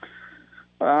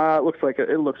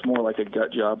 It looks more like a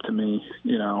gut job to me.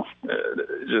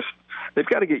 Just they've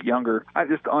got to get younger.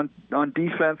 On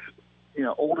defense,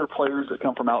 older players that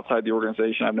come from outside the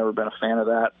organization. I've never been a fan of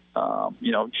that.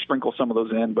 Sprinkle some of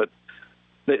those in, but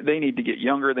they need to get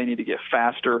younger. They need to get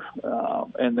faster.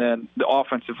 And then the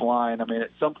offensive line. At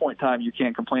some point in time, you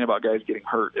can't complain about guys getting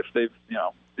hurt. If there's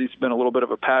been a little bit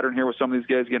of a pattern here with some of these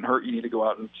guys getting hurt, you need to go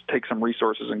out and take some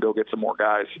resources and go get some more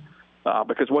guys.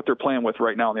 Because what they're playing with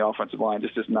right now on the offensive line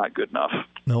just is not good enough.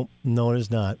 No, it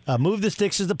is not. Move the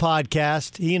Sticks is the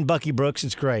podcast. He and Bucky Brooks,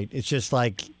 it's great. It's just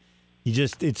like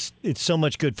it's so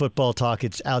much good football talk.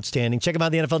 It's outstanding. Check him out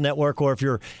on the NFL Network, or if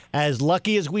you're as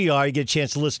lucky as we are, you get a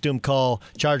chance to listen to him call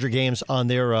Charger games on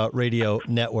their radio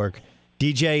network.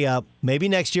 DJ, maybe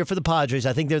next year for the Padres.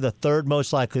 I think they're the third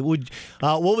most likely. What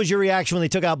was your reaction when they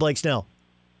took out Blake Snell?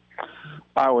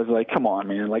 I was like, come on,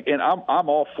 man. And I'm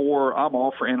all for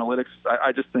analytics.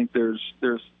 I just think there's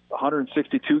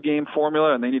 162 game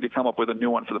formula, and they need to come up with a new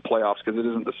one for the playoffs because it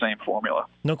isn't the same formula.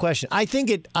 No question. I think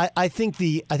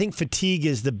fatigue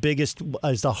is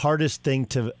the hardest thing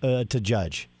to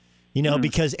judge.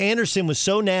 Because Anderson was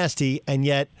so nasty and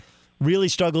yet really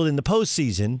struggled in the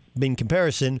postseason in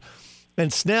comparison,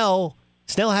 and Snell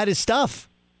had his stuff.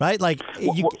 Right,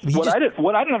 what I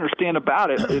didn't understand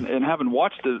about it, and having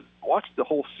watched the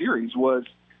whole series, was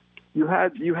you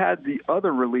had the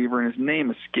other reliever, and his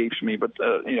name escapes me, but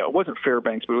it wasn't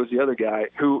Fairbanks, but it was the other guy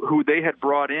who they had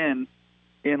brought in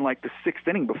like the 6th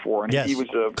inning before, and he was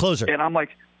a closer. And I'm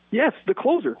like, yes, the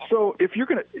closer. So if you're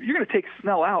gonna take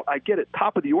Snell out, I get it.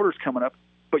 Top of the order's coming up,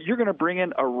 but you're gonna bring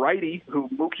in a righty who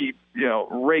Mookie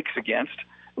rakes against.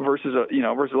 Versus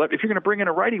left. If you're going to bring in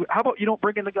a righty, how about you don't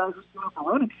bring in the guys who's going to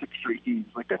run in 6 straight games?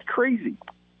 That's crazy.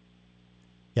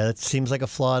 Yeah, that seems like a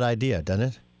flawed idea, doesn't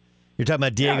it? You're talking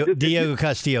about Diego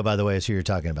Castillo, by the way, is who you're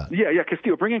talking about. Yeah,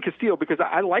 Castillo. Bring in Castillo because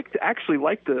I like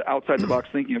the outside the box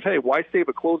thinking of, hey, why save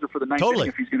a closer for the 9th inning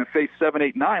if he's going to face 7,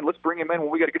 8, 9? Let's bring him in when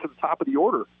we got to get to the top of the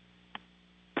order.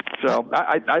 So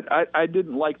I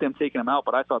didn't like them taking him out,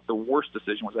 but I thought the worst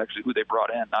decision was actually who they brought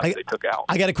in, not who they took out.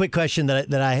 I got a quick question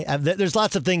that I have. There's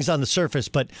lots of things on the surface,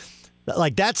 but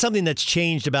that's something that's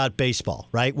changed about baseball,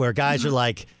 right? Where guys are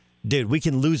like, dude, we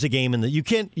can lose a game you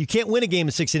can't win a game in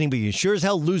the 6th inning, but you sure as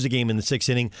hell lose a game in the 6th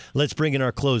inning. Let's bring in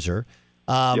our closer.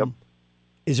 Yep.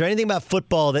 Is there anything about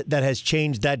football that has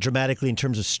changed that dramatically in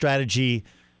terms of strategy?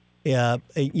 In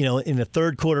the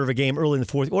third quarter of a game, early in the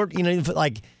fourth, or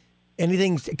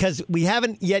anything, because we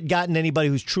haven't yet gotten anybody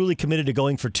who's truly committed to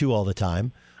going for 2 all the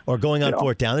time or going on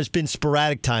 4th down. There's been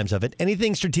sporadic times of it.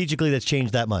 Anything strategically that's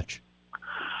changed that much?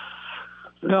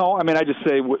 No, I mean, I just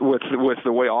say with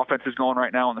the way offense is going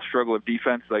right now and the struggle of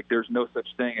defense, like there's no such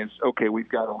thing as, okay, we've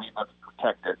got to lean, let's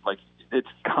protect it. Like it's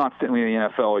constantly in the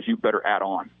NFL as you better add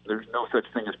on. There's no such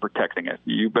thing as protecting it.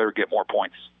 You better get more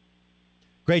points.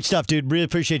 Great stuff, dude. Really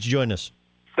appreciate you joining us.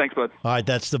 Thanks, bud. All right,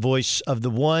 that's the voice of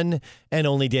the one and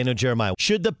only Daniel Jeremiah.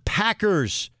 Should the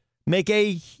Packers make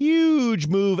a huge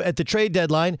move at the trade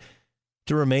deadline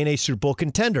to remain a Super Bowl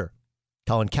contender?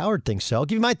 Colin Cowherd thinks so. I'll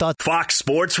give you my thoughts. Fox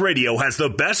Sports Radio has the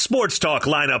best sports talk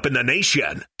lineup in the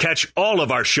nation. Catch all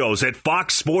of our shows at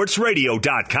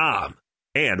foxsportsradio.com.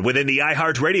 And within the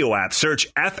iHeartRadio app,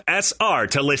 search FSR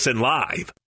to listen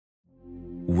live.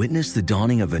 Witness the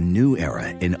dawning of a new era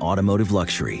in automotive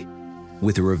luxury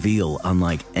with a reveal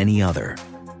unlike any other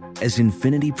as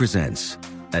Infiniti presents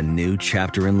a new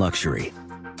chapter in luxury,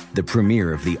 the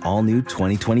premiere of the all-new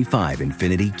 2025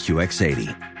 Infiniti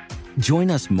QX80.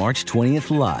 Join us March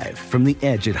 20th live from the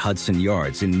Edge at Hudson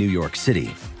Yards in New York City,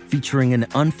 featuring an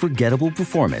unforgettable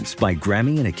performance by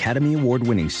Grammy and Academy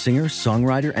Award-winning singer,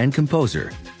 songwriter, and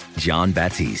composer, Jon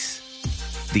Batiste.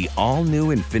 The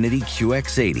all-new Infiniti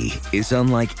QX80 is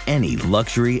unlike any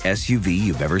luxury SUV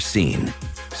you've ever seen.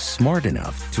 Smart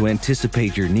enough to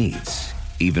anticipate your needs,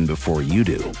 even before you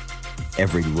do.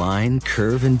 Every line,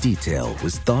 curve, and detail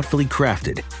was thoughtfully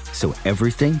crafted, so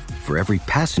everything for every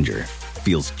passenger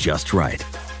feels just right.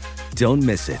 Don't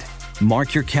miss it.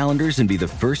 Mark your calendars and be the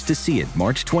first to see it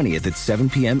March 20th at 7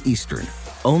 p.m. Eastern,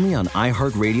 only on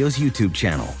iHeartRadio's YouTube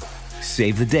channel.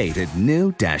 Save the date at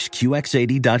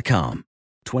new-QX80.com.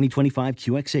 2025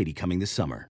 QX80 coming this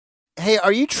summer. Hey,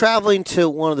 are you traveling to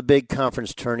one of the big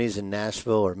conference tourneys in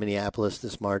Nashville or Minneapolis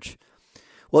this March?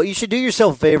 Well, you should do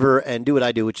yourself a favor and do what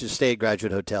I do, which is stay at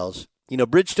Graduate Hotels. You know,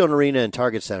 Bridgestone Arena and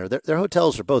Target Center, their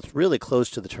hotels are both really close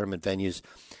to the tournament venues,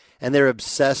 and they're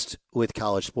obsessed with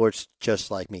college sports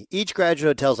just like me. Each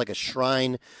Graduate Hotel is like a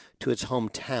shrine to its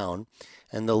hometown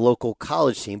and the local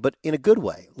college team, but in a good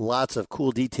way. Lots of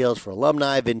cool details for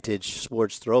alumni, vintage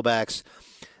sports throwbacks,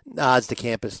 nods to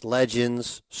campus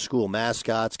legends, school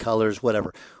mascots, colors,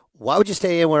 whatever. Why would you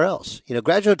stay anywhere else? You know,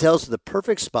 Graduate Hotels is the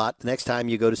perfect spot the next time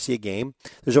you go to see a game.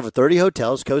 There's over 30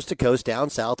 hotels, coast to coast, down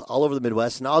south, all over the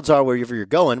Midwest, and odds are wherever you're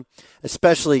going,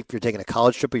 especially if you're taking a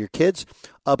college trip with your kids,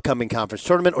 upcoming conference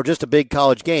tournament, or just a big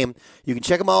college game, you can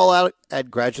check them all out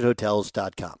at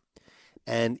graduatehotels.com.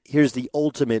 And here's the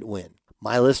ultimate win.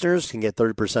 My listeners can get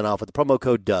 30% off with the promo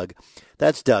code Doug.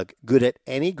 That's Doug, good at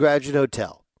any Graduate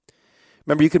Hotel.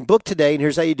 Remember, you can book today, and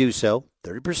here's how you do so.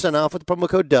 30% off with the promo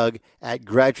code Doug at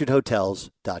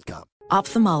graduatehotels.com.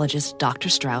 Ophthalmologist Dr.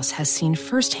 Strauss has seen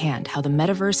firsthand how the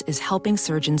metaverse is helping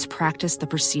surgeons practice the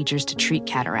procedures to treat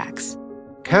cataracts.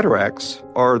 Cataracts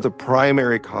are the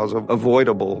primary cause of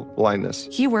avoidable blindness.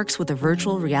 He works with a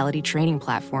virtual reality training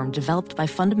platform developed by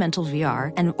Fundamental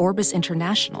VR and Orbis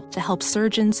International to help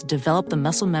surgeons develop the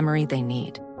muscle memory they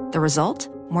need. The result?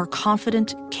 More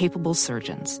confident, capable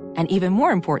surgeons. And even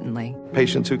more importantly,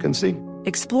 patients who can see.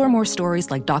 Explore more stories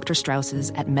like Dr.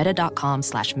 Strauss's at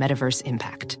meta.com/metaverse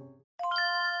impact.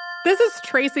 This is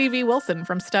Tracy V. Wilson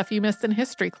from Stuff You Missed in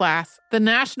History Class. The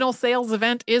national sales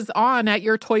event is on at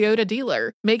your Toyota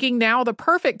dealer, making now the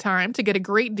perfect time to get a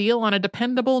great deal on a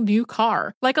dependable new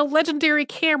car. Like a legendary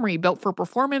Camry built for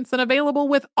performance and available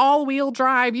with all-wheel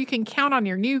drive, you can count on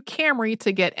your new Camry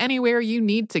to get anywhere you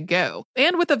need to go.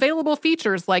 And with available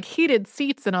features like heated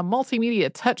seats and a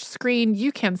multimedia touchscreen,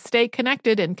 you can stay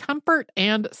connected in comfort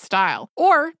and style.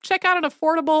 Or check out an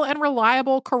affordable and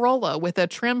reliable Corolla with a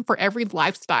trim for every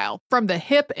lifestyle. From the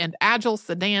hip and agile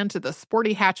sedan to the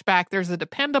sporty hatchback, there's a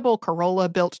dependable Corolla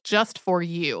built just for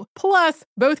you. Plus,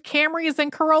 both Camrys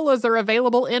and Corollas are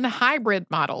available in hybrid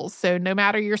models, so no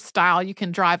matter your style, you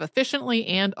can drive efficiently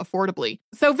and affordably.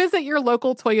 So visit your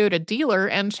local Toyota dealer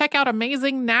and check out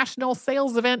amazing national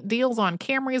sales event deals on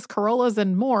Camrys, Corollas,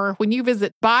 and more when you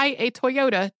visit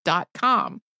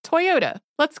buyatoyota.com. Toyota,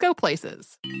 let's go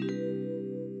places.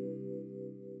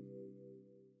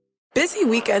 Busy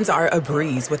weekends are a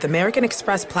breeze with American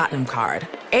Express Platinum Card.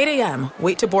 8 a.m.,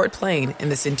 wait to board plane in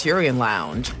the Centurion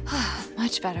Lounge.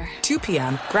 Much better. 2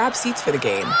 p.m., grab seats for the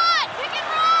game.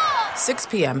 6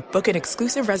 p.m., book an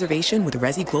exclusive reservation with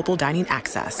Resi Global Dining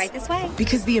Access. Right this way.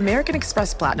 Because the American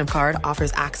Express Platinum Card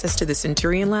offers access to the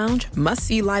Centurion Lounge,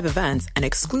 must-see live events, and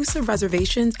exclusive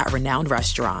reservations at renowned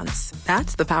restaurants.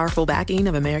 That's the powerful backing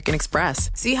of American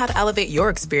Express. See how to elevate your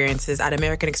experiences at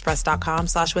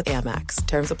americanexpress.com/withAmex.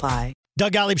 Terms apply.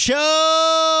 Doug Gottlieb Show!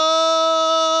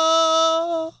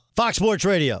 Fox Sports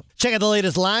Radio. Check out the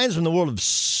latest lines from the world of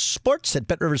sports at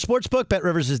Bet Rivers Sportsbook. Bet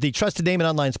Rivers is the trusted name in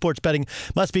online sports betting.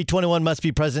 Must be 21, must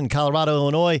be present in Colorado,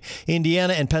 Illinois,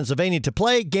 Indiana, and Pennsylvania to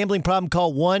play. Gambling problem,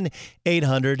 call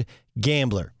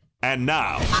 1-800-GAMBLER. And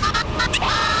now,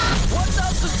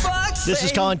 this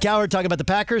is Colin Cowherd talking about the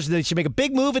Packers. They should make a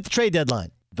big move at the trade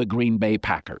deadline. The Green Bay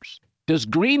Packers. Does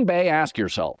Green Bay, ask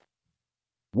yourself,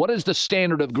 what is the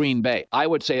standard of Green Bay? I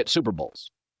would say it's Super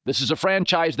Bowls. This is a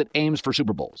franchise that aims for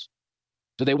Super Bowls.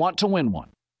 Do they want to win one?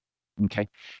 Okay.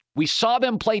 We saw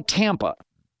them play Tampa.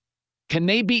 Can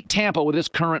they beat Tampa with this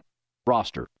current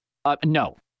roster?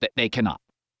 No, they cannot.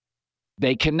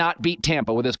 They cannot beat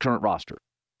Tampa with this current roster.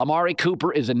 Amari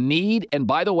Cooper is a need, and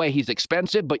by the way, he's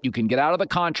expensive, but you can get out of the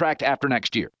contract after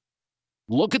next year.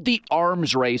 Look at the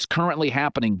arms race currently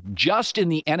happening just in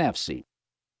the NFC.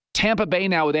 Tampa Bay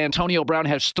now with Antonio Brown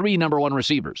has 3 number 1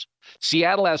 receivers.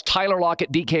 Seattle has Tyler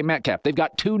Lockett, DK Metcalf. They've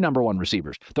got 2 number 1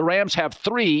 receivers. The Rams have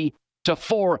 3 to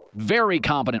 4 very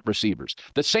competent receivers.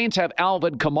 The Saints have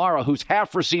Alvin Kamara, who's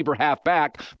half receiver, half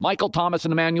back, Michael Thomas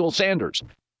and Emmanuel Sanders.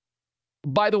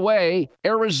 By the way,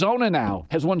 Arizona now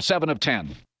has won 7 of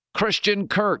 10. Christian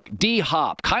Kirk,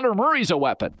 D-Hop, Kyler Murray's a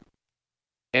weapon.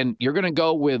 And you're going to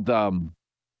go with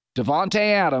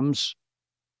Devontae Adams,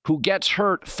 who gets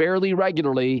hurt fairly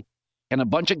regularly, and a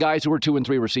bunch of guys who are 2 and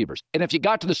 3 receivers. And if you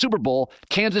got to the Super Bowl,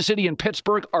 Kansas City and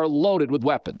Pittsburgh are loaded with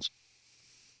weapons.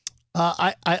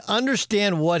 I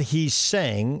understand what he's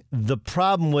saying. The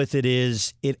problem with it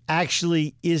is it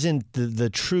actually isn't the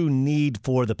true need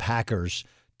for the Packers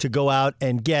to go out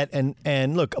and get.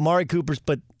 And look, Amari Cooper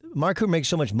makes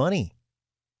so much money.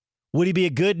 Would he be a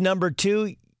good number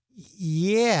 2?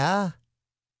 Yeah,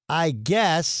 I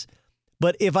guess.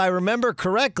 But if I remember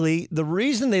correctly, the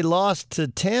reason they lost to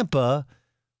Tampa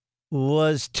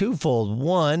was twofold.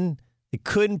 One, they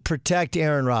couldn't protect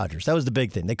Aaron Rodgers. That was the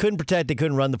big thing. They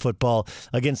couldn't run the football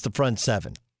against the front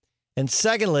 7. And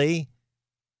secondly,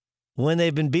 when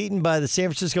they've been beaten by the San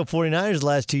Francisco 49ers the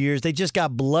last 2 years, they just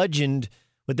got bludgeoned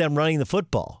with them running the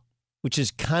football, which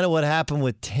is kind of what happened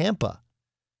with Tampa.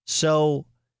 So,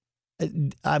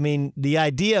 I mean, the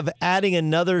idea of adding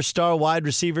another star wide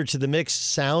receiver to the mix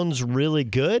sounds really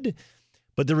good,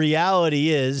 but the reality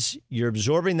is you're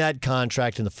absorbing that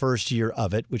contract in the first year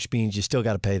of it, which means you still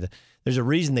got to pay there's a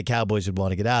reason the Cowboys would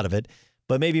want to get out of it.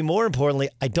 But maybe more importantly,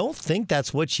 I don't think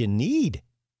that's what you need.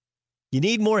 You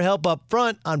need more help up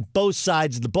front on both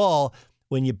sides of the ball.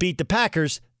 When you beat the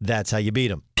Packers, that's how you beat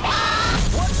them.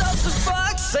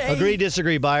 Agree,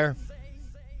 disagree, buyer?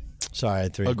 Sorry, I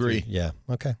had 3. Agree. Yeah,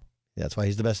 okay. That's why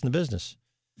he's the best in the business.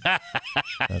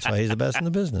 That's why he's the best in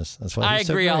the business. That's why he's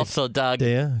I agree so great. also, Doug.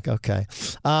 Yeah, okay.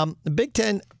 The Big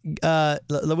Ten, we got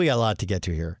a lot to get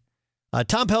to here.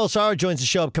 Tom Pelissaro joins the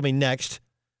show upcoming next.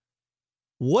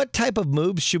 What type of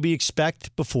moves should we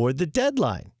expect before the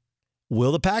deadline?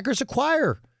 Will the Packers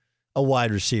acquire a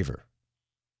wide receiver?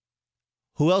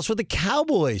 Who else would the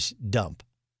Cowboys dump?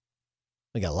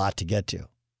 We got a lot to get to.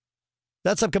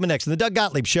 That's upcoming next in the Doug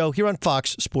Gottlieb Show here on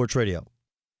Fox Sports Radio.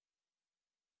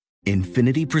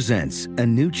 Infiniti presents a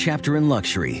new chapter in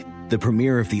luxury, the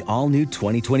premiere of the all-new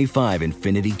 2025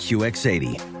 Infiniti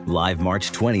QX80, live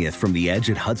March 20th from the Edge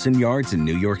at Hudson Yards in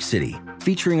New York City,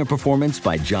 featuring a performance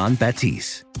by John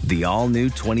Batiste. The all-new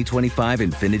 2025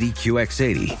 Infiniti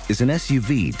QX80 is an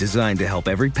SUV designed to help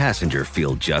every passenger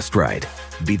feel just right.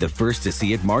 Be the first to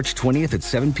see it March 20th at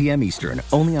 7 p.m. Eastern,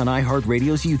 only on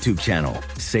iHeartRadio's YouTube channel.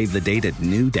 Save the date at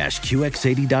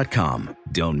new-QX80.com.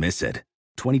 Don't miss it.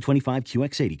 2025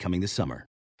 QX80 coming this summer.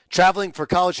 Traveling for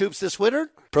college hoops this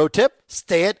winter? Pro tip,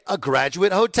 stay at a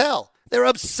Graduate Hotel. They're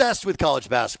obsessed with college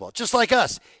basketball, just like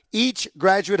us. Each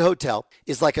Graduate Hotel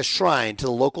is like a shrine to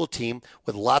the local team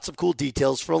with lots of cool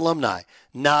details for alumni.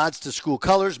 Nods to school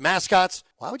colors, mascots.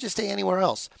 Why would you stay anywhere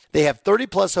else? They have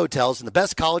 30-plus hotels in the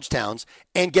best college towns.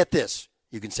 And get this,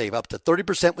 you can save up to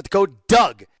 30% with the code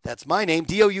DOUG. That's my name,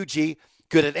 D-O-U-G.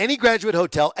 Good at any Graduate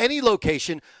Hotel, any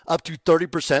location, up to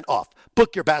 30% off.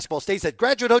 Book your basketball stays at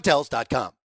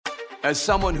graduatehotels.com. As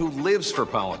someone who lives for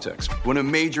politics, when a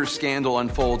major scandal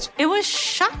unfolds, it was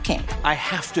shocking. I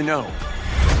have to know,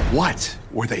 what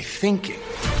were they thinking?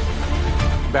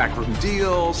 Backroom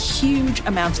deals, huge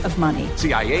amounts of money,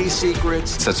 CIA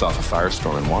secrets, sets off a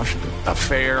firestorm in Washington,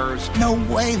 affairs. No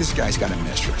way this guy's got a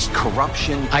mistress.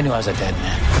 Corruption. I knew I was a dead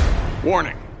man.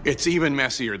 Warning, it's even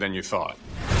messier than you thought.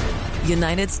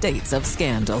 United States of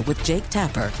Scandal with Jake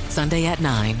Tapper, Sunday at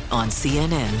 9 on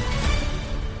CNN.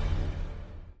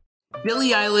 Billie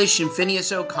Eilish and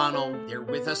Phineas O'Connell, they're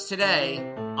with us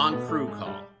today on Crew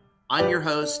Call. I'm your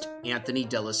host, Anthony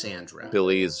D'Alessandro.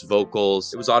 Billie's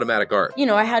vocals, it was automatic art. You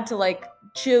know, I had to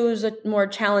choose a more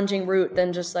challenging route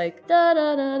than just da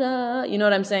da da da. You know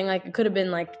what I'm saying? It could have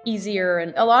been easier.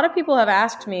 And a lot of people have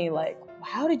asked me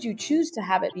how did you choose to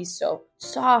have it be so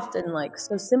soft and like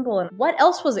so simple? And what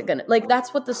else was it gonna, like,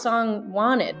 that's what the song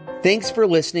wanted. Thanks for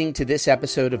listening to this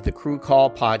episode of the Crew Call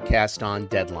podcast on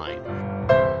Deadline.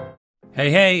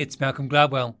 Hey, it's Malcolm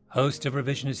Gladwell, host of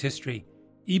Revisionist History.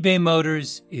 eBay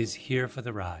Motors is here for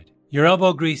the ride. Your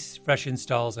elbow grease, fresh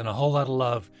installs, and a whole lot of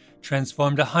love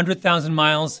transformed 100,000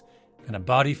 miles and a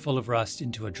body full of rust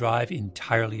into a drive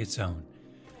entirely its own.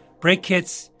 Brake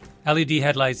kits, LED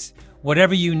headlights,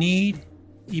 whatever you need,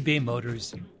 eBay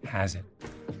Motors has it.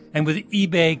 And with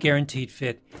eBay Guaranteed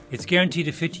Fit, it's guaranteed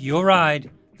to fit your ride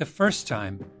the first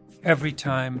time, every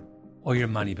time, or your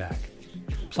money back.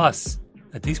 Plus,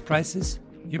 at these prices,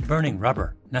 you're burning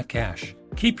rubber, not cash.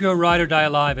 Keep your ride or die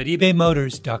alive at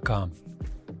ebaymotors.com.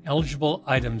 Eligible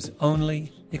items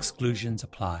only. Exclusions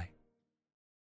apply.